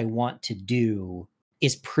of what I want to do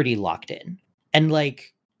is pretty locked in. And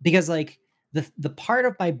because the part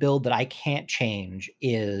of my build that I can't change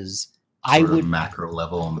is I would macro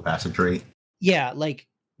level on the passive tree. Yeah,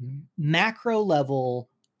 macro level,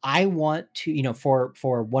 I want to,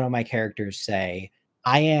 for one of my characters, say,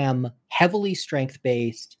 I am heavily strength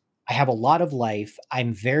based. I have a lot of life.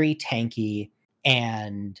 I'm very tanky,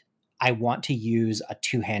 and I want to use a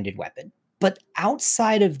two-handed weapon. But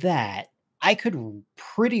outside of that, I could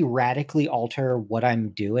pretty radically alter what I'm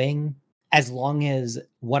doing as long as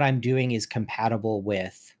what I'm doing is compatible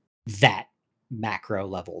with that macro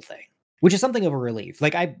level thing, which is something of a relief.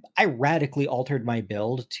 I radically altered my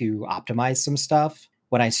build to optimize some stuff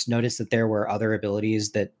when I noticed that there were other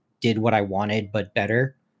abilities that did what I wanted, but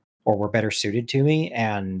better, or were better suited to me.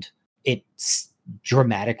 And it's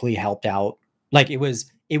dramatically helped out. It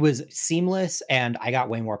was seamless, and I got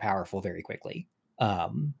way more powerful very quickly.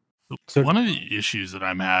 So one of the issues that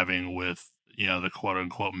I'm having with, the quote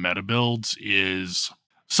unquote meta builds is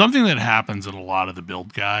something that happens in a lot of the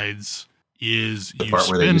build guides is the part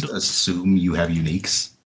where they just assume you have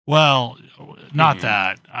uniques. Well, not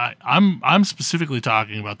that. I'm specifically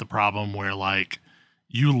talking about the problem where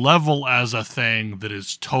you level as a thing that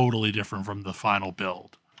is totally different from the final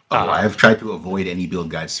build. I've tried to avoid any build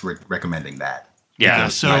guides recommending that. Yeah,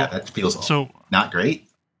 because, that feels not great.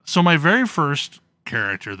 So my very first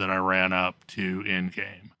character that I ran up to in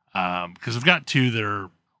game, because I've got two that are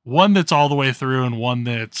one that's all the way through and one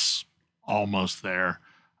that's almost there.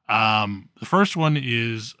 The first one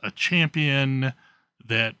is a champion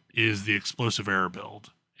that is the explosive air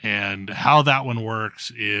build. And how that one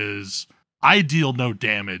works is I deal no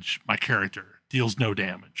damage. My character deals no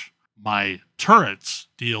damage. My turrets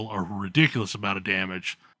deal a ridiculous amount of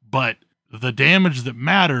damage, but the damage that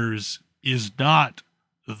matters is not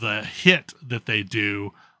the hit that they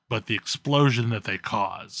do, but the explosion that they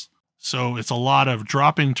cause. So it's a lot of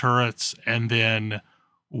dropping turrets and then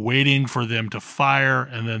waiting for them to fire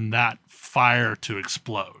and then that fire to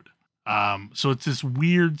explode. So it's this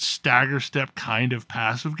weird stagger step kind of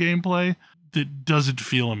passive gameplay that doesn't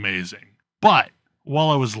feel amazing. But while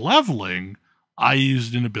I was leveling, I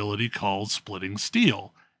used an ability called Splitting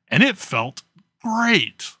Steel, and it felt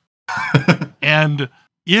great. And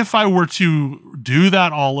if I were to do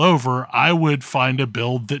that all over, I would find a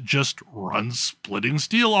build that just runs Splitting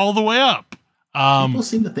Steel all the way up. People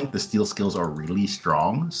seem to think the steel skills are really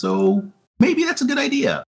strong, so maybe that's a good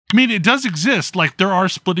idea. I mean, it does exist. There are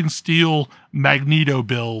Splitting Steel Magneto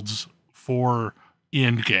builds for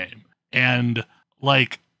in-game. And,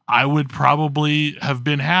 I would probably have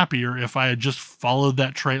been happier if I had just followed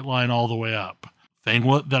that trait line all the way up. Thing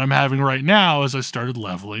that I'm having right now is I started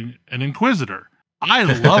leveling an Inquisitor. I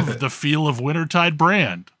love the feel of Wintertide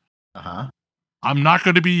Brand. Uh-huh. I'm not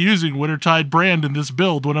going to be using Wintertide Brand in this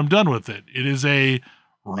build when I'm done with it. It is a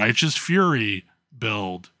Righteous Fury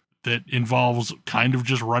build that involves kind of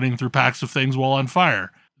just running through packs of things while on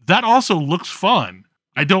fire. That also looks fun.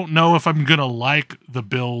 I don't know if I'm going to like the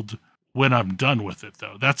build when I'm done with it,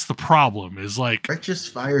 though. That's the problem, is Righteous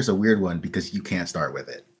Fire is a weird one because you can't start with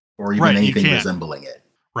it, or even anything resembling it.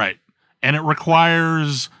 Right. And it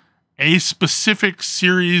requires a specific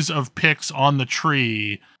series of picks on the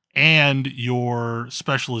tree and your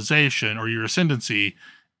specialization or your ascendancy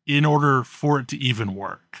in order for it to even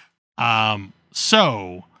work.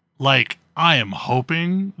 So, I am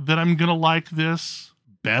hoping that I'm going to like this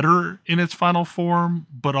better in its final form,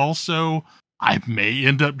 but also I may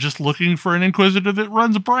end up just looking for an Inquisitor that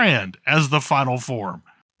runs Brand as the final form.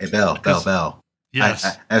 Hey, Bell. Yes.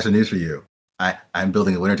 I have some news for you. I'm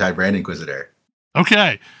building a Wintertide Brand Inquisitor.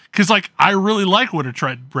 Okay. Because, I really like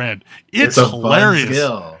Wintertide Brand. It's a hilarious. Fun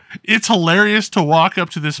skill. It's hilarious to walk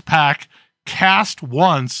up to this pack, cast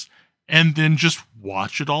once, and then just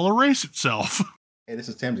watch it all erase itself. Hey, this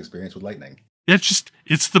is Tim's experience with lightning.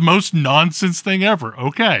 It's the most nonsense thing ever.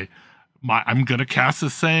 Okay, I'm going to cast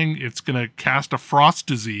this thing. It's going to cast a frost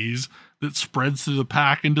disease that spreads through the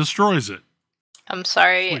pack and destroys it. I'm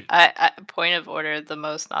sorry. Sweet. Point of order, the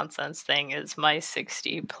most nonsense thing is my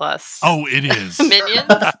 60 plus Oh, it is.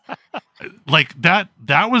 minions. Like that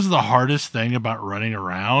was the hardest thing about running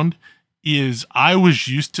around is I was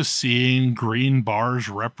used to seeing green bars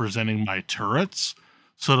representing my turrets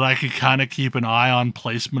so that I could kind of keep an eye on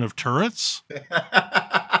placement of turrets.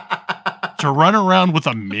 To run around with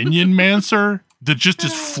a minion mancer that just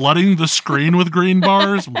is flooding the screen with green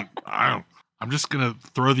bars, I'm like, I'm just gonna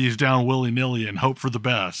throw these down willy-nilly and hope for the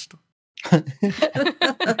best.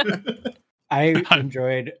 I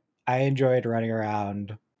enjoyed running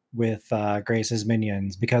around with Grace's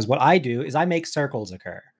minions because what I do is I make circles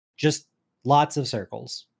occur. Just lots of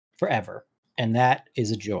circles forever. And that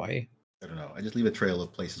is a joy. I don't know. I just leave a trail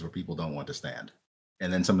of places where people don't want to stand.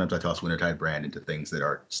 And then sometimes I toss Wintertide Brand into things that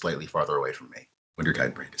are slightly farther away from me.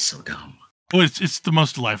 Wintertide Brand is so dumb. Oh, it's the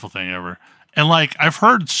most delightful thing ever. And like I've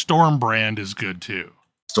heard Storm Brand is good too.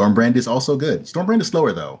 Storm Brand is also good. Storm Brand is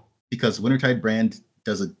slower though, because Wintertide Brand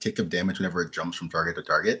does a tick of damage whenever it jumps from target to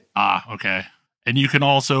target. Ah, okay. And you can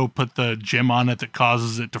also put the gem on it that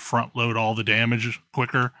causes it to front load all the damage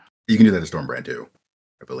quicker. You can do that to Storm Brand too,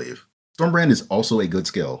 I believe. Storm Brand is also a good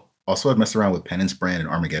skill. Also, I've messed around with Penance Brand and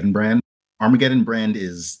Armageddon Brand. Armageddon Brand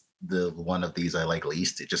is the one of these I like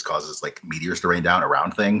least. It just causes like meteors to rain down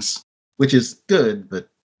around things, which is good, but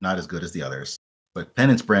not as good as the others. But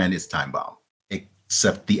Penance Brand is Time Bomb.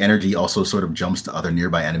 Except the energy also sort of jumps to other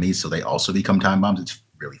nearby enemies, so they also become time bombs. It's a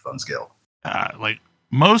really fun skill. Like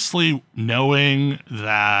mostly knowing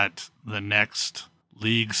that the next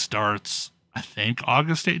league starts, I think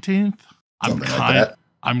August 18th.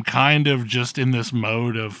 I'm kind of just in this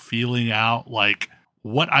mode of feeling out like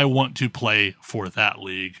what I want to play for that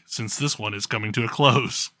league, since this one is coming to a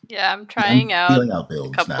close. Yeah, I'm trying out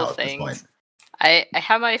builds a couple now things. I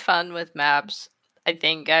have my fun with maps. I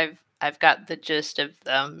think I've got the gist of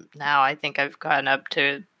them now. I think I've gone up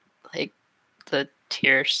to like the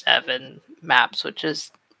tier 7 maps, which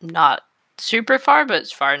is not super far, but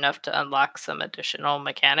it's far enough to unlock some additional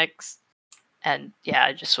mechanics. And yeah,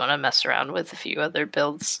 I just want to mess around with a few other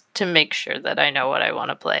builds to make sure that I know what I want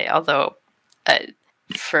to play. Although,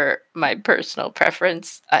 for my personal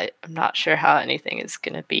preference, I'm not sure how anything is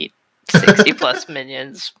going to beat 60 plus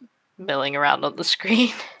minions milling around on the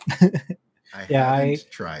screen. I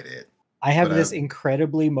haven't tried it. I have this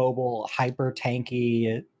incredibly mobile, hyper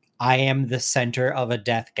tanky, I am the center of a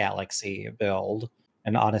death galaxy build.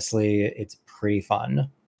 And honestly, it's pretty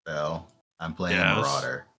fun. Well, I'm playing a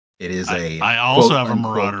Marauder. It is I also have a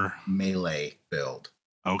Marauder melee build.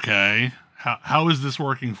 Okay. How is this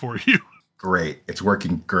working for you? Great. It's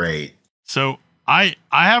working great. So I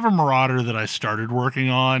have a Marauder that I started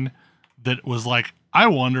working on that was like, I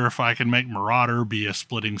wonder if I can make Marauder be a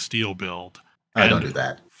splitting steel build. I don't do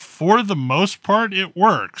that. For the most part, it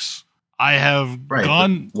works. I have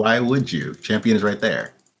gone. Why would you? Champion is right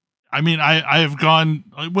there. I mean, I have gone.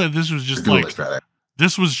 Well, this was just Duelist, rather.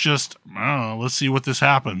 This was just. Let's see what this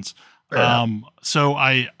happens. So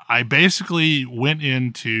I basically went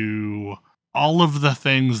into all of the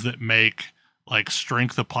things that make like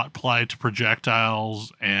strength applied to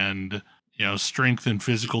projectiles and strength and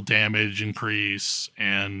physical damage increase,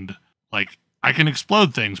 and like I can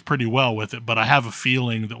explode things pretty well with it, but I have a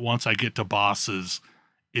feeling that once I get to bosses,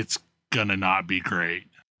 it's gonna not be great.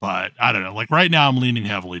 But I don't know. Like right now, I'm leaning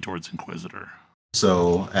heavily towards Inquisitor.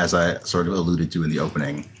 So as I sort of alluded to in the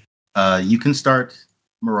opening, you can start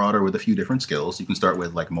Marauder with a few different skills. You can start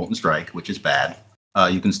with like Molten Strike, which is bad.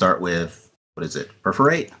 You can start with, what is it?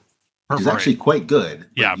 Perforate? Which is actually quite good.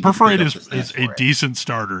 Yeah, Perforate is a decent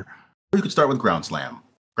starter. Or you could start with Ground Slam.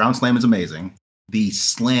 Ground Slam is amazing. The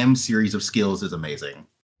Slam series of skills is amazing.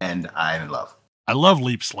 And I'm in love. I love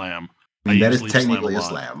Leap Slam. I mean, that is technically a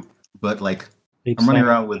slam. But like, I'm running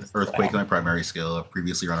around with Earthquake as my primary skill. I've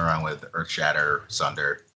previously run around with Earth Shatter,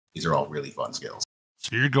 Sunder. These are all really fun skills.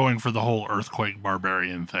 So you're going for the whole Earthquake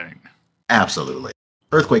Barbarian thing. Absolutely.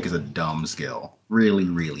 Earthquake is a dumb skill. Really,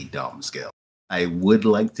 really dumb skill. I would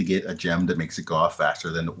like to get a gem that makes it go off faster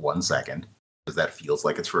than 1 second, because that feels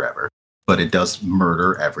like it's forever. But it does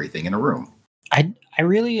murder everything in a room. I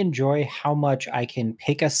really enjoy how much I can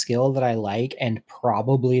pick a skill that I like and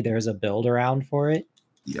probably there's a build around for it.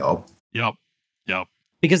 Yup.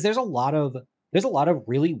 Because there's a lot of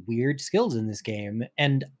really weird skills in this game,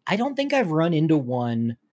 and I don't think I've run into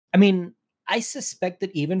one. I mean, I suspect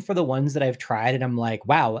that even for the ones that I've tried and I'm like,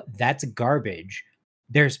 wow, that's garbage,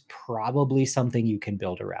 there's probably something you can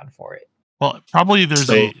build around for it. Well, probably there's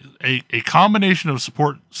So- a combination of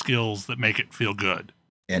support skills that make it feel good.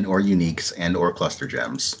 and or uniques and or cluster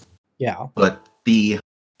gems. Yeah. But the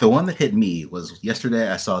one that hit me was yesterday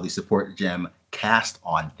I saw the support gem Cast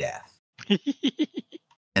on Death.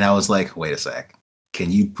 And I was like, wait a sec.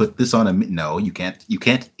 Can you put this on a no, you can't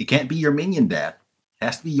it can't be your minion death. It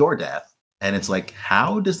has to be your death. And it's like,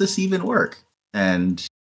 how does this even work? And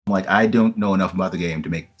I'm like, I don't know enough about the game to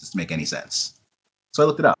make this make any sense. So I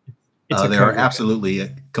looked it up. It's a There are Kodra. absolutely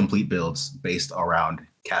complete builds based around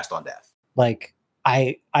Cast on Death. Like,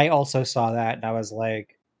 I also saw that and I was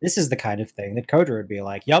like, this is the kind of thing that Kodra would be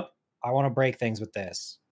like, yep, I want to break things with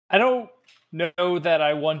this. I don't know that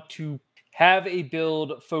I want to have a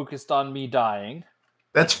build focused on me dying.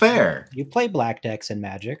 That's fair. You play black decks in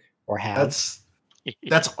Magic, or have.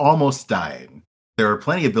 That's almost dying. There are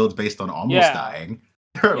plenty of builds based on almost dying.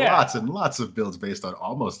 There are lots and lots of builds based on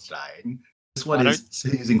almost dying. This one is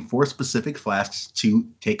using 4 specific flasks to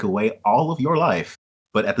take away all of your life.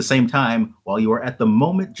 But at the same time, while you are at the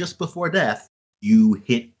moment just before death, you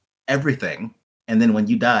hit everything. And then when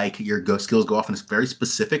you die, your skills go off in a very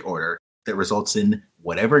specific order that results in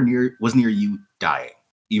whatever was near you dying.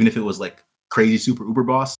 Even if it was like crazy super uber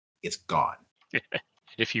boss, it's gone.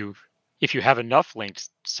 If you have enough linked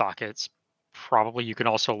sockets, probably you can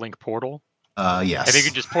also link portal. Yes. I think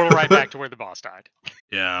you can just portal right back to where the boss died.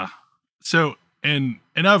 Yeah. So, and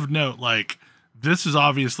of note, like, this is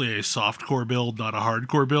obviously a softcore build, not a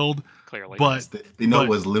hardcore build. Clearly. But they know it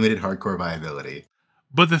was limited hardcore viability.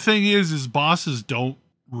 But the thing is bosses don't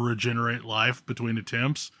regenerate life between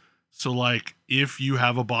attempts. So, like, if you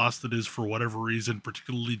have a boss that is, for whatever reason,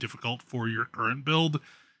 particularly difficult for your current build,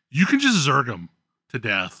 you can just zerg them to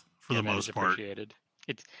death for the most part. Appreciated.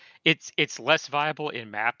 It's less viable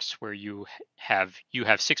in maps where you have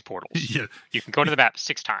 6 portals. Yeah. You can go to the map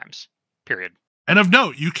 6 times. Period. And of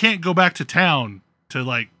note, you can't go back to town to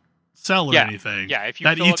like sell or anything. Yeah, if you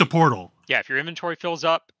that eats a portal. Yeah, if your inventory fills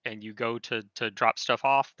up and you go to drop stuff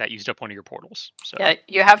off, that used up one of your portals. So Yeah,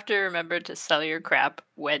 you have to remember to sell your crap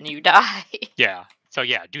when you die. yeah. So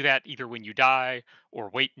yeah, do that either when you die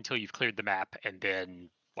or wait until you've cleared the map and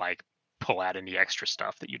then like pull out any extra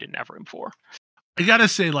stuff that you didn't have room for. I gotta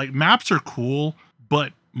say, like, maps are cool,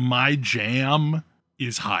 but my jam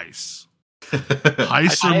is heists.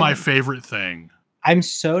 Heists are my favorite thing. I'm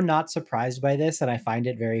so not surprised by this, and I find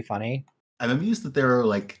it very funny. I'm amused that there are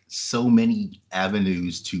like so many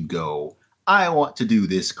avenues to go. I want to do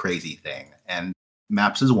this crazy thing, and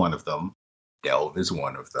maps is one of them. Delve is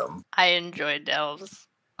one of them. I enjoy delves.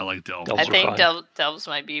 I like delves. I think delves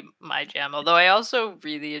might be my jam, although I also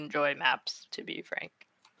really enjoy maps, to be frank.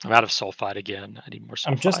 I'm out of sulfite again. I need more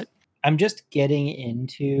sulfite. I'm just getting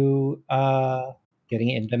into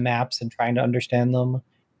maps and trying to understand them.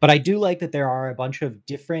 But I do like that there are a bunch of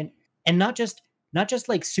different, and not just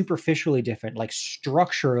like superficially different, like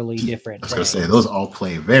structurally different. I was going to say, those all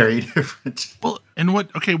play very different. Well, and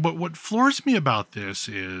what floors me about this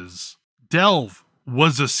is Delve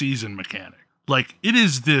was a season mechanic. Like, it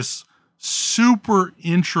is this super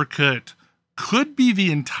intricate, could be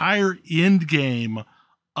the entire end game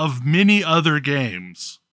of many other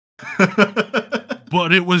games.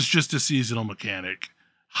 But it was just a seasonal mechanic.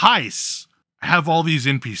 Heists have all these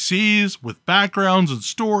NPCs with backgrounds and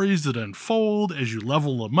stories that unfold as you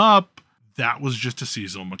level them up. That was just a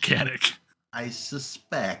seasonal mechanic. I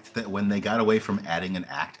suspect that when they got away from adding an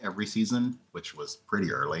act every season, which was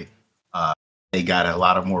pretty early, they got a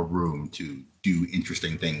lot of more room to do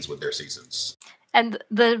interesting things with their seasons. And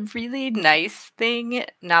the really nice thing,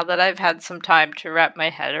 now that I've had some time to wrap my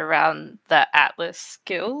head around the Atlas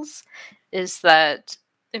skills, is that,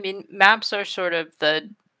 I mean, maps are sort of the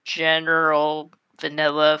general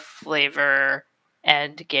vanilla flavor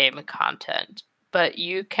and game content, but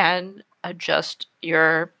you can adjust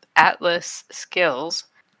your Atlas skills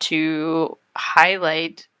to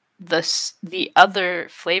highlight the other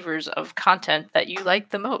flavors of content that you like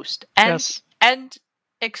the most, and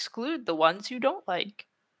exclude the ones you don't like.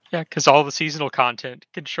 Yeah, because all the seasonal content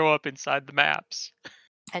can show up inside the maps.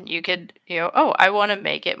 And you could, I want to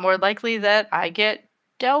make it more likely that I get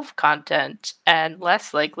delve content and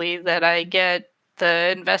less likely that I get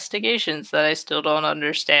the investigations that I still don't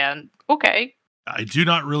understand. Okay. I do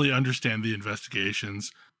not really understand the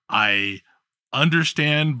investigations. I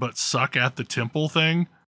understand but suck at the temple thing.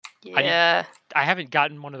 Yeah. I haven't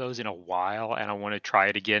gotten one of those in a while, and I want to try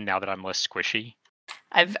it again now that I'm less squishy.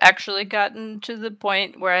 I've actually gotten to the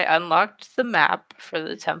point where I unlocked the map for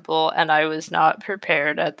the temple, and I was not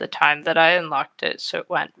prepared at the time that I unlocked it, so it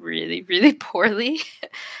went really, really poorly.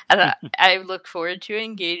 And I look forward to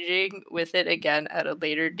engaging with it again at a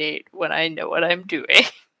later date when I know what I'm doing.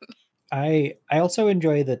 I also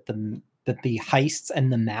enjoy that the heists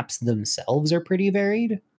and the maps themselves are pretty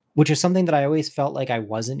varied, which is something that I always felt like I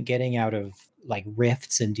wasn't getting out of like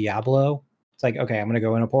Rifts and Diablo. It's like, okay, I'm going to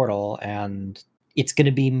go in a portal and it's going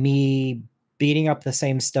to be me beating up the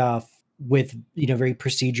same stuff with, very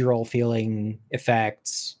procedural feeling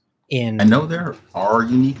effects I know there are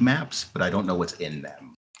unique maps, but I don't know what's in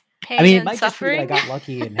them. Pain I mean, it and might suffering. just be that I got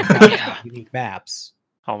lucky and got Yeah. unique maps.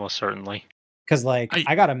 Almost certainly. Because, I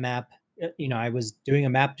got a map, I was doing a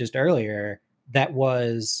map just earlier that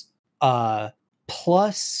was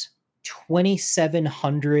plus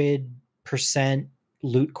 2,700%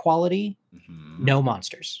 loot quality, no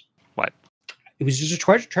monsters. What? It was just a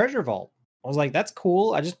treasure vault. I was like, that's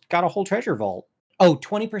cool. I just got a whole treasure vault.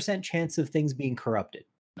 20% chance of things being corrupted.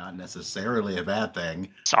 Not necessarily a bad thing.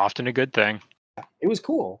 It's often a good thing. It was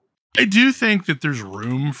cool. I do think that there's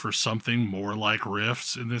room for something more like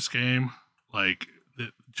Rifts in this game. Like,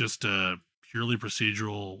 just a purely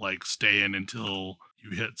procedural, like, stay in until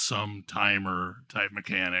you hit some timer type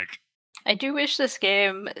mechanic. I do wish this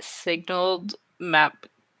game signaled map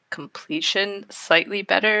completion slightly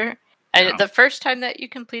better. Yeah. The first time that you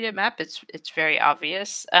complete a map, it's very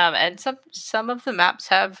obvious, and some of the maps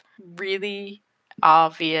have really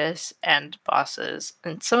obvious end bosses,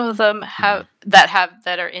 and some of them that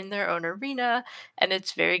are in their own arena, and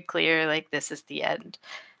it's very clear like this is the end.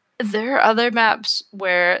 There are other maps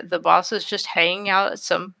where the boss is just hanging out at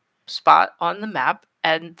some spot on the map,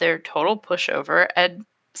 and they're total pushover, and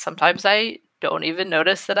sometimes I don't even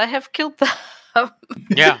notice that I have killed them.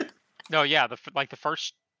 Yeah. No, yeah. The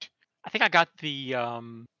first, I think I got the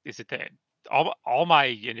is it the all my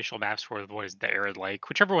initial maps were the Arid Lake,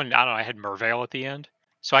 whichever one. I don't know. I had Mervale at the end,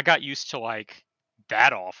 so I got used to like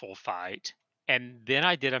that awful fight, and then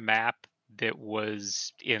I did a map that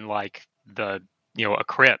was in like the a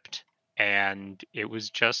crypt, and it was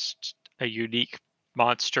just a unique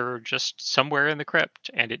monster just somewhere in the crypt,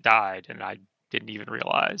 and it died, and I didn't even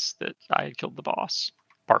realize that I had killed the boss.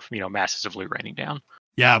 Apart from masses of loot raining down.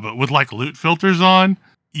 Yeah, but with like loot filters on,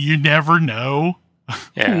 you never know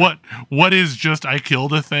what is just I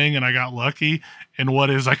killed a thing and I got lucky, and what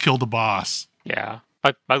is I killed a boss. Yeah,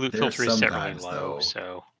 my loot filter is set really sometimes, low, though.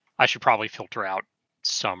 so I should probably filter out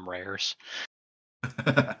some rares.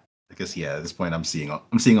 I guess at this point I'm seeing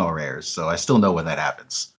all rares, so I still know when that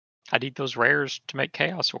happens. I need those rares to make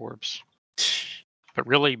chaos orbs. But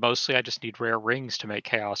really, mostly I just need rare rings to make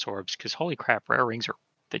chaos orbs, because holy crap, rare rings are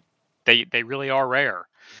they really are rare.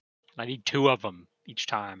 I need 2 of them each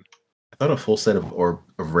time. I thought a full set of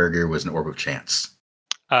rare gear was an orb of chance.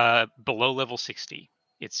 Below level 60,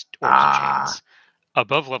 it's orbs of chance.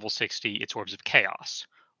 Above level 60, it's orbs of chaos.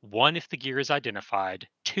 1 if the gear is identified,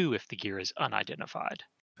 2 if the gear is unidentified.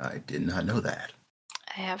 I did not know that.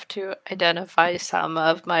 I have to identify some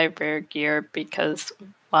of my rare gear because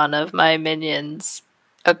one of my minions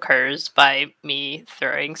occurs by me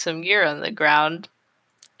throwing some gear on the ground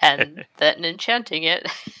and then enchanting it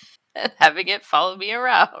and having it follow me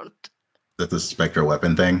around. Is that the Spectre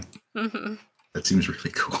weapon thing? Mm-hmm. That seems really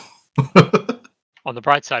cool. On the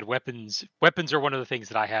bright side, weapons are one of the things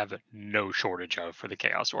that I have no shortage of for the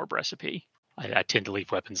Chaos Orb recipe. I tend to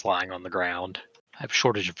leave weapons lying on the ground. I have a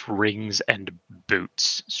shortage of rings and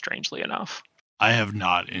boots, strangely enough. I have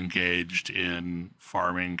not engaged in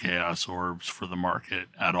farming Chaos Orbs for the market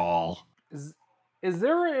at all. Is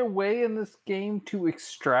there a way in this game to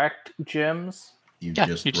extract gems? You Yeah,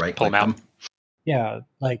 just you just right pull click them out. them. Yeah,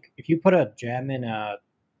 like if you put a gem in a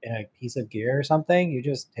piece of gear or something, you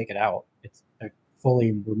just take it out. It's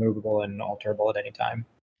fully removable and alterable at any time.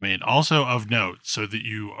 I mean, also of note, so that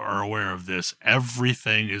you are aware of this,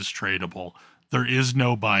 everything is tradable. There is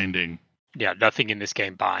no binding. Yeah, nothing in this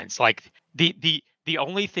game binds. Like the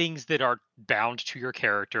only things that are bound to your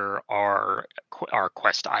character are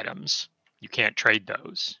quest items. You can't trade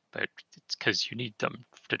those, but it's because you need them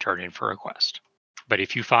to turn in for a quest. But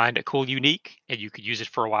if you find a cool unique and you could use it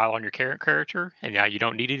for a while on your character, and now you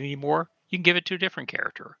don't need it anymore, you can give it to a different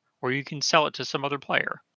character, or you can sell it to some other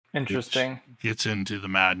player. Interesting. Which gets into the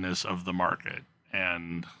madness of the market,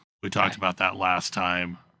 and we talked about that last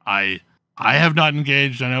time. I have not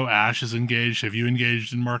engaged. I know Ash is engaged. Have you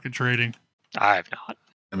engaged in market trading? I have not.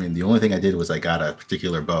 I mean, the only thing I did was I got a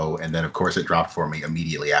particular bow, and then of course it dropped for me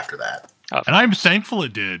immediately after that. And I'm thankful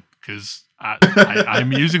it did, because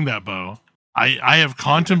I'm using that bow. I have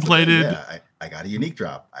contemplated. Yeah, I got a unique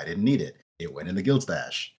drop. I didn't need it. It went in the guild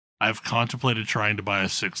stash. I've contemplated trying to buy a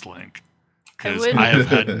 6 link because would- I have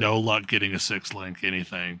had no luck getting a 6 link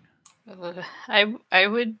anything. I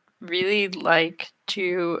would really like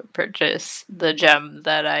to purchase the gem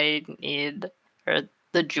that I need, or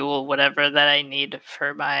the jewel, whatever that I need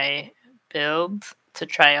for my build to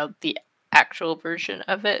try out the actual version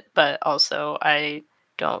of it, but also I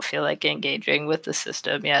don't feel like engaging with the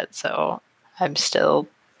system yet, so I'm still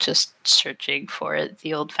just searching for it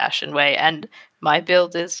the old-fashioned way, and my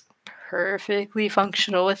build is perfectly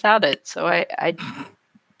functional without it, so I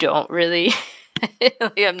don't really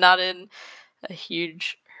like, I'm not in a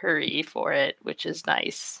huge hurry for it, which is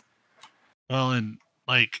nice. Well, and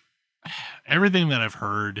like everything that I've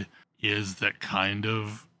heard is that kind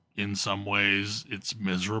of in some ways it's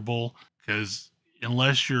miserable because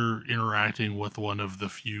unless you're interacting with one of the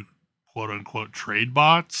few quote unquote trade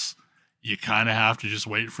bots, you kind of have to just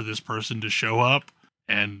wait for this person to show up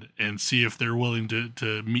and see if they're willing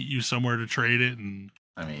to meet you somewhere to trade it. And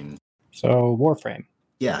I mean, So Warframe.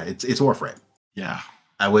 yeah, it's Warframe. yeah,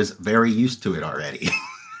 I was very used to it already.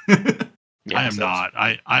 I am not.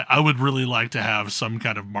 I would really like to have some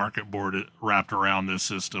kind of market board wrapped around this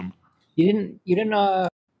system. You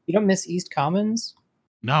don't miss East Commons?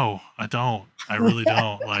 No, I don't. I really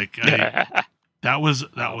don't. Like that was a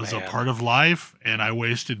man. part of life, and I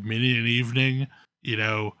wasted many an evening,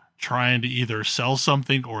 trying to either sell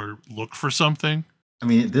something or look for something. I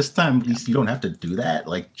mean, this time at least you don't have to do that.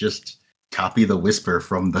 Like, just copy the whisper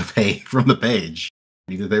from the page.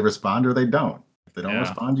 Either they respond or they don't. If they don't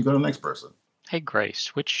respond, you go to the next person. Hey Grace,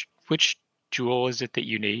 which jewel is it that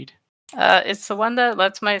you need? It's the one that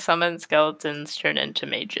lets my summon skeletons turn into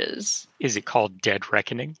mages. Is it called Dead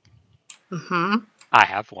Reckoning? Mm-hmm. I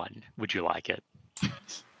have one. Would you like it?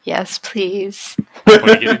 Yes, please. I'm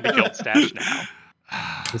putting it in the guild stash now.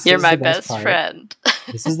 You're is my the best best part. friend.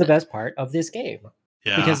 This is the best part of this game.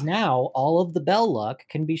 Yeah, Because now all of the Bell luck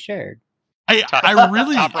can be shared. I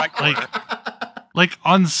really Top right corner. like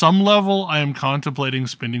on some level, I am contemplating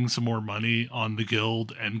spending some more money on the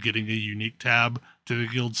guild and getting a unique tab to the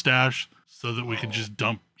guild stash so that we can just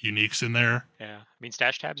dump uniques in there. Yeah, I mean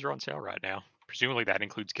stash tabs are on sale right now. Presumably that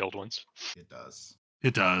includes guild ones. It does.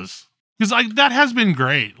 It does. Because that has been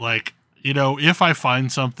great. Like, if I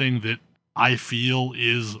find something that I feel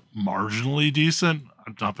is marginally decent,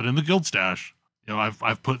 I dump it in the guild stash.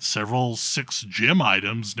 I've put several 6 gem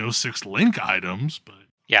items, no 6 link items, but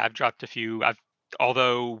Yeah, I've dropped a few.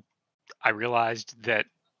 Although I realized that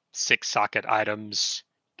 6 socket items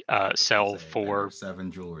sell for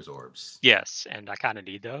 7 jeweler's orbs. Yes, and I kind of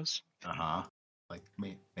need those. Like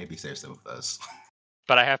maybe save some of those.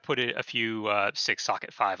 But I have put a few 6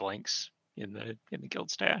 socket 5 links in the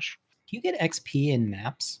guild stash. Do you get XP in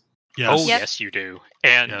maps? yes. Oh Yep. yes, you do.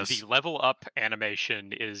 And Yes. the level up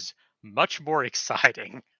animation is much more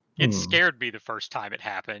exciting. It scared me the first time it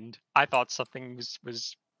happened. I thought something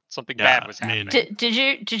was something bad was happening.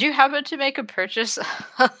 Did you happen to make a purchase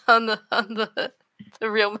on the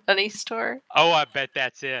real money store? Oh, I bet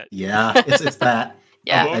that's it. Yeah, it's that.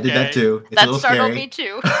 Yeah. I did that Okay. too. It's a That little startled scary. me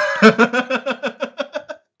too.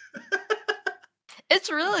 It's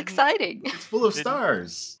real didn't- exciting. It's full of Didn't-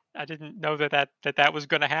 stars. I didn't know that was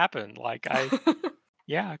going to happen. Like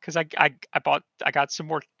yeah, because I got some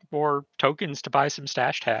more tokens to buy some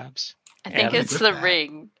stash tabs. I think Yeah, it's equip the that.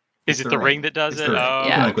 ring. Is It's it the ring that does It's it? the ring. Oh,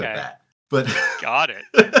 You can Yeah. equip okay. that. But Got it.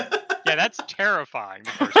 Yeah, that's terrifying. The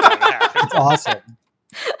first time it happened. It's awesome.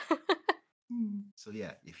 So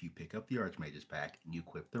yeah, if you pick up the Archmage's pack and you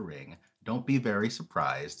equip the ring, don't be very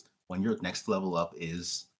surprised when your next level up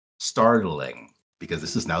is startling, because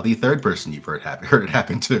this is now the third person you've heard it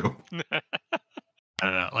happen to. I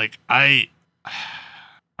don't know. Like, I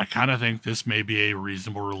kind of think this may be a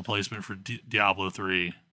reasonable replacement for Diablo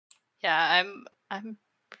 3. Yeah, I'm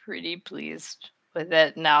pretty pleased with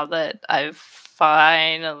it now that I've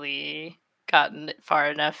finally gotten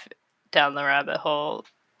far enough down the rabbit hole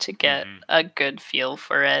to get a good feel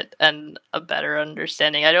for it and a better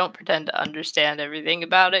understanding. I don't pretend to understand everything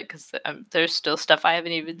about it because there's still stuff I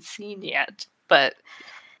haven't even seen yet, but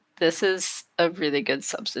this is a really good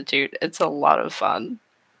substitute. It's a lot of fun.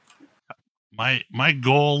 My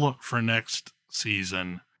goal for next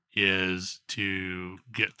season is to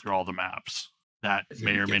get through all the maps. That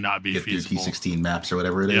may or may not be Get through feasible. T16 maps or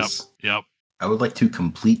whatever it is. Yep. I would like to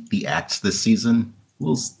complete the acts this season.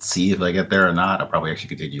 We'll see if I get there or not. I'll probably actually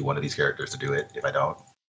continue one of these characters to do it if I don't.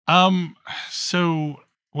 So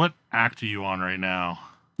what act are you on right now?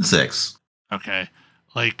 6. Okay.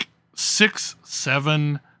 Like 6,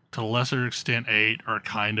 7, to a lesser extent 8 are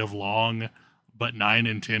kind of long, but 9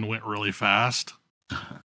 and 10 went really fast.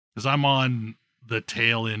 Because I'm on the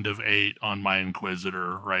tail end of 8 on my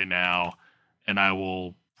Inquisitor right now, and I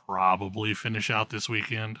will probably finish out this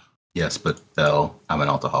weekend. Yes, but Bell, I'm an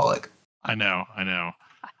alcoholic. I know.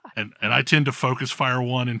 And I tend to focus fire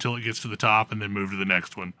one until it gets to the top and then move to the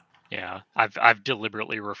next one. Yeah, I've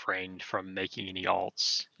deliberately refrained from making any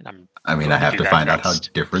alts. And I have to find out how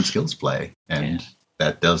different skills play, and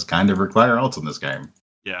that does kind of require alts in this game.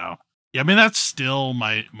 Yeah. I mean, that's still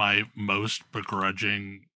my most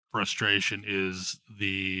begrudging frustration is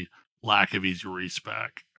the lack of easy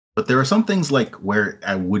respec. But there are some things like where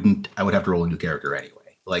I would have to roll a new character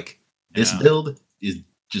anyway. Like this build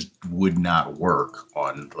just would not work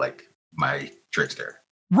on like my trickster.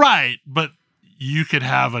 Right, but you could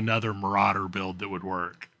have another Marauder build that would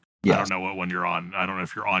work. Yes. I don't know what one you're on. I don't know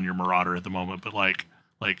if you're on your Marauder at the moment, but like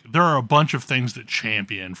there are a bunch of things that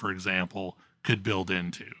Champion, for example, could build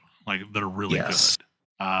into, like that are really good.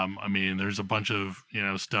 I mean, there's a bunch of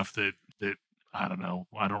stuff that I don't know.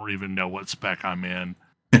 I don't even know what spec I'm in.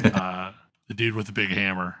 The dude with the big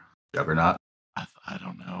hammer, Juggernaut. I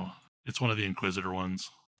don't know. It's one of the Inquisitor ones.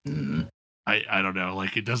 Mm-hmm. I don't know.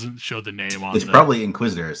 Like it doesn't show the name on. It's probably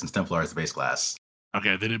Inquisitor since Templar is the base class.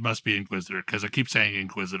 Okay, then it must be Inquisitor because I keep saying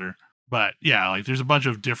Inquisitor. But yeah, like there's a bunch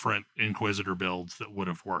of different Inquisitor builds that would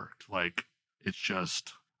have worked. Like it's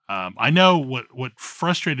just, I know what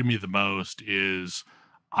frustrated me the most is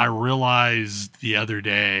I realized the other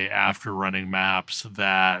day after running maps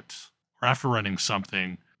or after running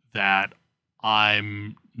something that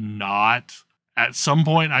I'm not. At some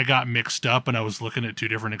point, I got mixed up and I was looking at 2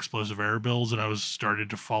 different explosive air builds and I was started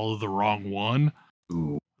to follow the wrong one.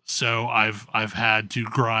 Ooh. So I've had to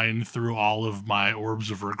grind through all of my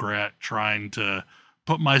orbs of regret trying to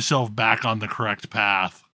put myself back on the correct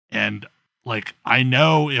path. And like I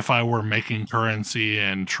know if I were making currency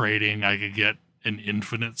and trading, I could get an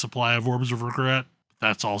infinite supply of orbs of regret.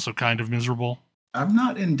 That's also kind of miserable. I'm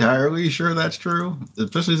not entirely sure that's true,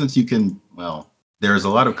 especially since you can, there's a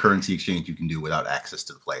lot of currency exchange you can do without access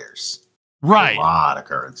to the players. Right. A lot of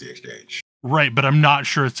currency exchange. Right, but I'm not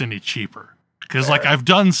sure it's any cheaper. Because like I've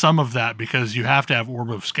done some of that because you have to have Orb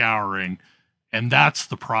of Scouring, and that's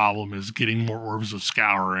the problem is getting more Orbs of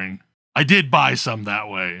Scouring. I did buy some that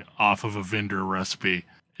way off of a vendor recipe.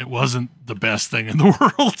 It wasn't the best thing in the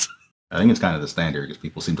world. I think it's kind of the standard because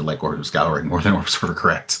people seem to like Orbs of Scouring more than Orbs of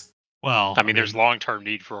Regret. Well, I mean, there's long-term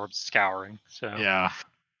need for Orbs of Scouring. So yeah,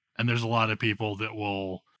 and there's a lot of people that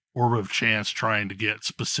will Orb of Chance trying to get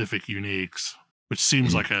specific uniques, which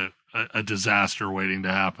seems like a disaster waiting to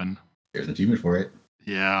happen. There's an achievement for it.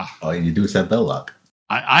 Yeah. All you need to do is have Bell luck.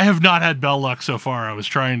 I have not had Bell luck so far. I was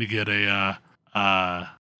trying to get a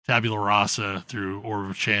Tabula Rasa through Orb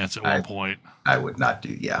of Chance at one point. I would not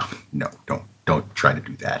do. Yeah. No, don't try to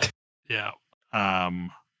do that. Yeah.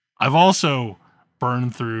 I've also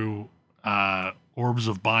burned through Orbs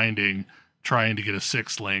of Binding trying to get a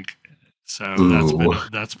 6 link. So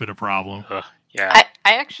that's been a problem. Yeah.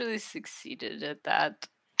 I actually succeeded at that.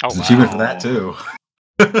 There's an achievement for that too.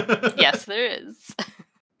 Yes, there is.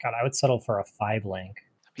 God, I would settle for a 5 link.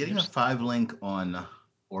 Getting a 5 link on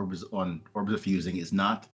Orbs of Fusing is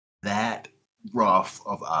not that rough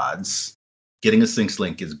of odds. Getting a 6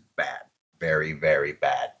 link is bad. Very, very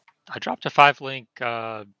bad. I dropped a 5 link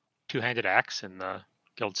 2-handed axe in the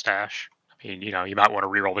guild stash. I mean, you might want to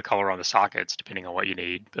reroll the color on the sockets depending on what you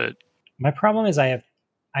need, but my problem is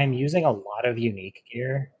I'm using a lot of unique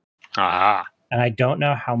gear. And I don't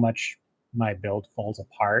know how much my build falls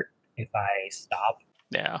apart if I stop.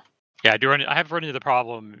 Yeah, I have run into the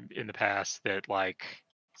problem in the past that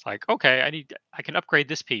it's like, okay, I can upgrade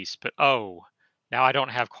this piece, but now I don't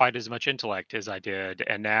have quite as much intellect as I did,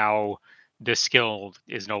 and now this skill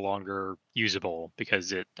is no longer usable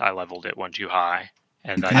because I leveled it one too high,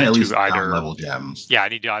 and I need to either level gems. Yeah, I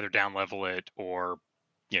need to either down level it or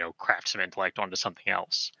craft some intellect onto something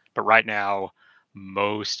else. But right now,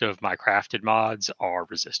 most of my crafted mods are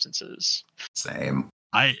resistances. Same.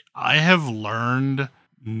 I have learned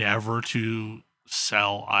never to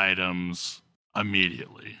sell items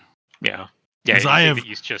immediately. Yeah. Yeah, that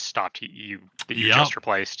you just stopped. You just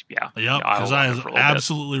replaced. Yeah. Yep. Because I have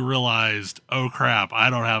absolutely realized, oh crap, I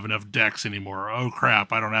don't have enough decks anymore. Oh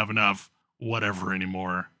crap, I don't have enough whatever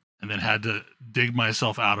anymore, and then had to dig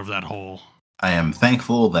myself out of that hole. I am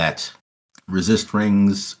thankful that resist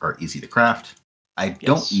rings are easy to craft. I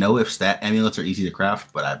don't know if stat amulets are easy to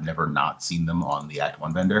craft, but I've never not seen them on the Act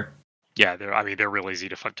 1 vendor. Yeah, they're really easy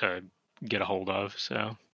to get a hold of.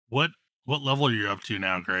 So what level are you up to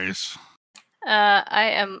now, Grace?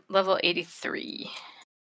 I am level 83.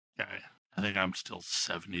 Okay. I think I'm still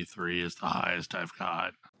 73 is the highest I've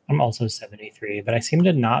got. I'm also 73, but I seem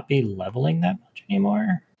to not be leveling that much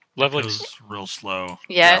anymore. Leveling, goes real slow.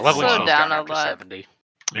 Yeah, it's leveling wow. slowed slows down a after lot. 70.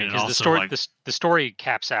 And Because the also, story, like, the story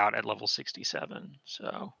caps out at level 67,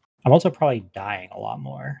 so I'm also probably dying a lot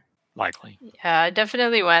more. likely. Yeah, I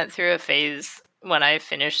definitely went through a phase when I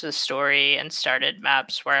finished the story and started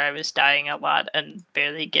maps where I was dying a lot and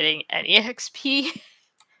barely getting any XP.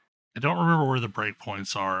 I don't remember where the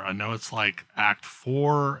breakpoints are. I know it's like Act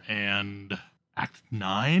 4 and Act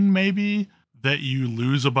 9, maybe, that you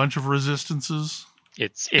lose a bunch of resistances.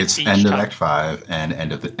 It's It's each end of time. Act 5 and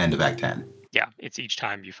end of Act 10. Yeah, it's each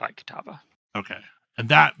time you fight Kitava. Okay. And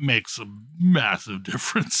that makes a massive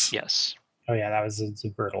difference. Yes. Oh yeah, that was a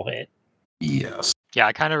brutal hit. Yes. Yeah,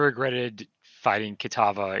 I kind of regretted fighting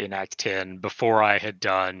Kitava in Act 10 before I had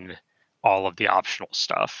done all of the optional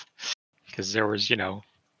stuff. Because there was,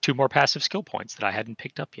 2 more passive skill points that I hadn't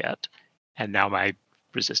picked up yet. And now my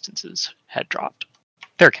resistances had dropped.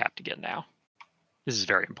 They're capped again now. This is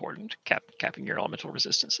very important, capping your elemental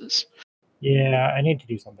resistances. Yeah, I need to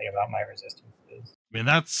do something about my resistances. I mean,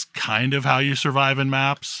 that's kind of how you survive in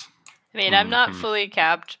maps. I mean, I'm not Mhm. fully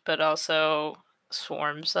capped, but also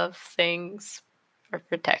swarms of things are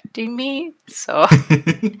protecting me. So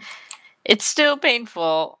it's still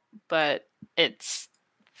painful, but it's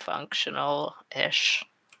functional-ish.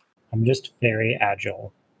 I'm just very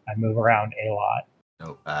agile. I move around a lot.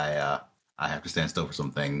 Nope. I have to stand still for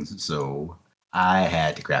some things, so I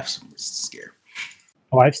had to craft some resistance gear.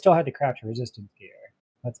 Oh, I've still had to craft resistance gear.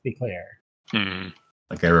 Let's be clear. Mhm.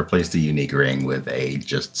 Like I replaced the unique ring with a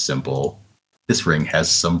just simple. This ring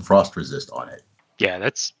has some frost resist on it. Yeah,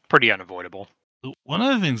 that's pretty unavoidable. One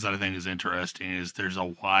of the things that I think is interesting is there's a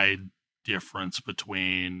wide difference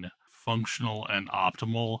between functional and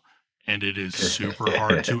optimal, and it is super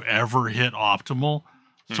hard to ever hit optimal.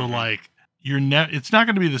 So, Mhm. like, it's not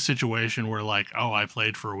going to be the situation where, like, oh, I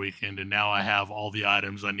played for a weekend and now I have all the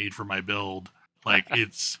items I need for my build. Like,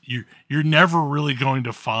 you're never really going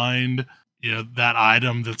to find that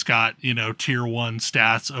item that's got tier 1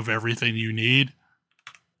 stats of everything you need.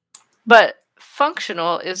 But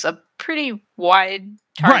functional is a pretty wide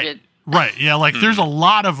target. Right. Yeah, like there's a Mhm.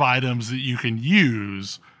 lot of items that you can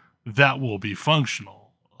use that will be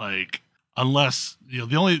functional. Like unless the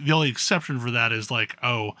only exception for that is like,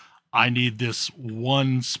 oh, I need this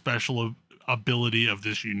one special ability of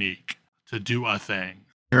this unique to do a thing.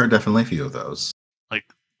 There are definitely a few of those. Like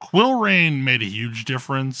Quill Rain made a huge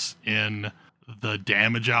difference in the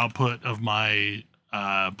damage output of my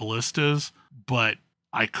ballistas, but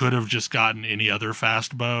I could have just gotten any other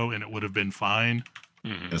fast bow and it would have been fine.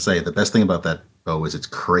 Mhm. I say the best thing about that bow is it's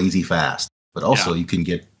crazy fast, but also you can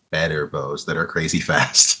get better bows that are crazy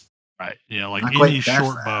fast. Right. Like Not any quite that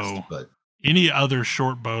short fast, bow, but any other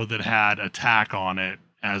short bow that had attack on it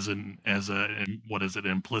as a what is it,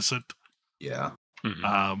 implicit, yeah.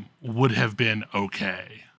 Mhm. would have been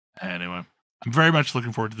okay. Anyway, I'm very much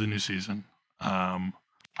looking forward to the new season. I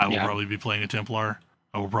will Yeah. probably be playing a Templar.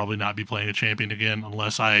 I will probably not be playing a champion again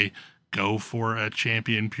unless I go for a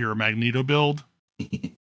champion pure Magneto build.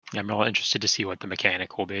 I'm real interested to see what the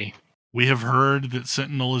mechanic will be. We have heard that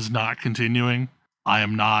Sentinel is not continuing. I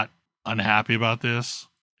am not unhappy about this.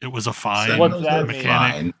 It was a fine What's that mean?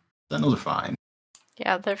 mechanic. Fine. Sentinels are fine.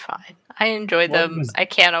 Yeah, they're fine. I enjoy What them. was- I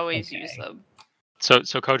can't always okay. use them. So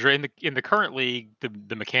Kodra, in the current league,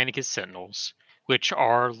 the mechanic is Sentinels, which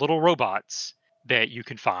are little robots that you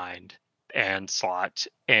can find and slot,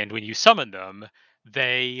 and when you summon them,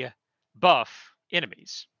 they buff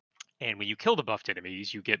enemies. And when you kill the buffed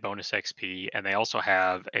enemies, you get bonus XP, and they also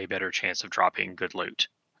have a better chance of dropping good loot.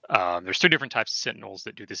 There's 2 different types of Sentinels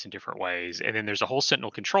that do this in different ways, and then there's a whole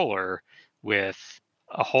Sentinel controller with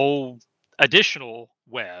a whole additional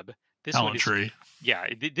web. This one Talent is tree.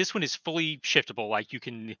 this one is fully shiftable. Like you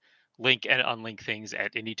can link and unlink things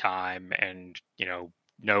at any time, and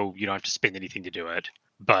no, you don't have to spend anything to do it.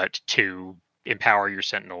 But to empower your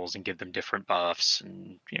Sentinels and give them different buffs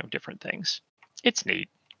and different things, it's neat.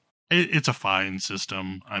 It's a fine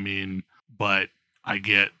system. I mean, but I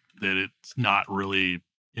get that it's not really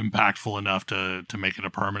impactful enough to make it a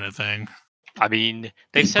permanent thing. I mean,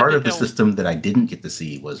 they've The said part that of the they'll. system that I didn't get to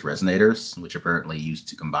see was resonators, which apparently used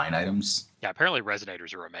to combine items. Yeah, apparently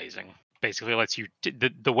resonators are amazing. Basically, lets you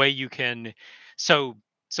the way you can. So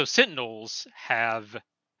Sentinels have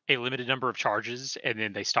a limited number of charges, and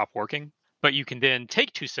then they stop working. But you can then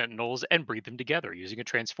take 2 Sentinels and breed them together using a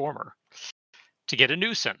transformer to get a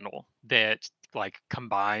new Sentinel that like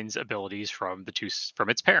combines abilities from from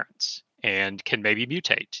its parents and can maybe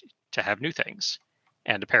mutate to have new things.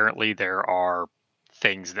 And apparently, there are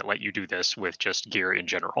things that let you do this with just gear in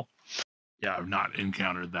general. Yeah, I've not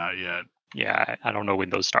encountered that yet. Yeah, I don't know when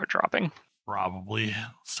those start dropping. Probably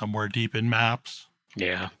somewhere deep in maps.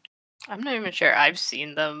 Yeah. I'm not even sure I've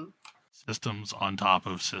seen them. Systems on top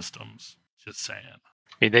of systems. Just saying.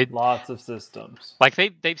 I mean, Lots of systems. like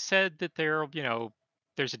they've said that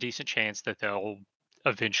there's a decent chance that they'll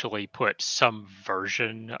eventually put some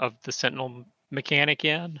version of the Sentinel mechanic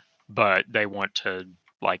in, but they want to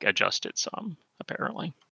like adjust it some,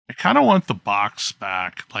 apparently. I kind of want the box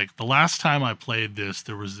back. Like the last time I played this,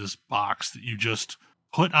 there was this box that you just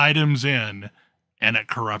put items in and it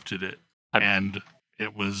corrupted it. And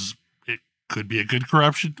it could be a good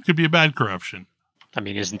corruption, could be a bad corruption. I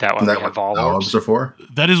mean, isn't that what Isn't we that have what all orbs are for?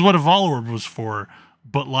 That is what a Vol Orb was for.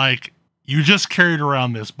 But like, you just carried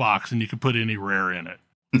around this box and you could put any rare in it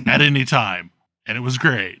at any time. And it was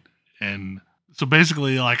great. And so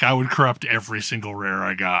basically, like, I would corrupt every single rare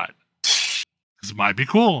I got. Because it might be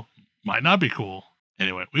cool, might not be cool.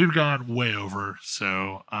 Anyway, we've gone way over.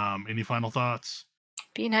 So, any final thoughts?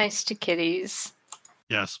 Be nice to kitties.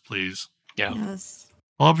 Yes, please. Yeah. Yes.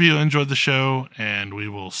 I hope you enjoyed the show, and we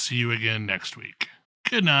will see you again next week.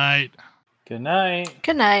 Good night. Good night.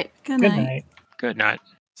 Good night. Good night. Good night.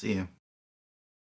 See you.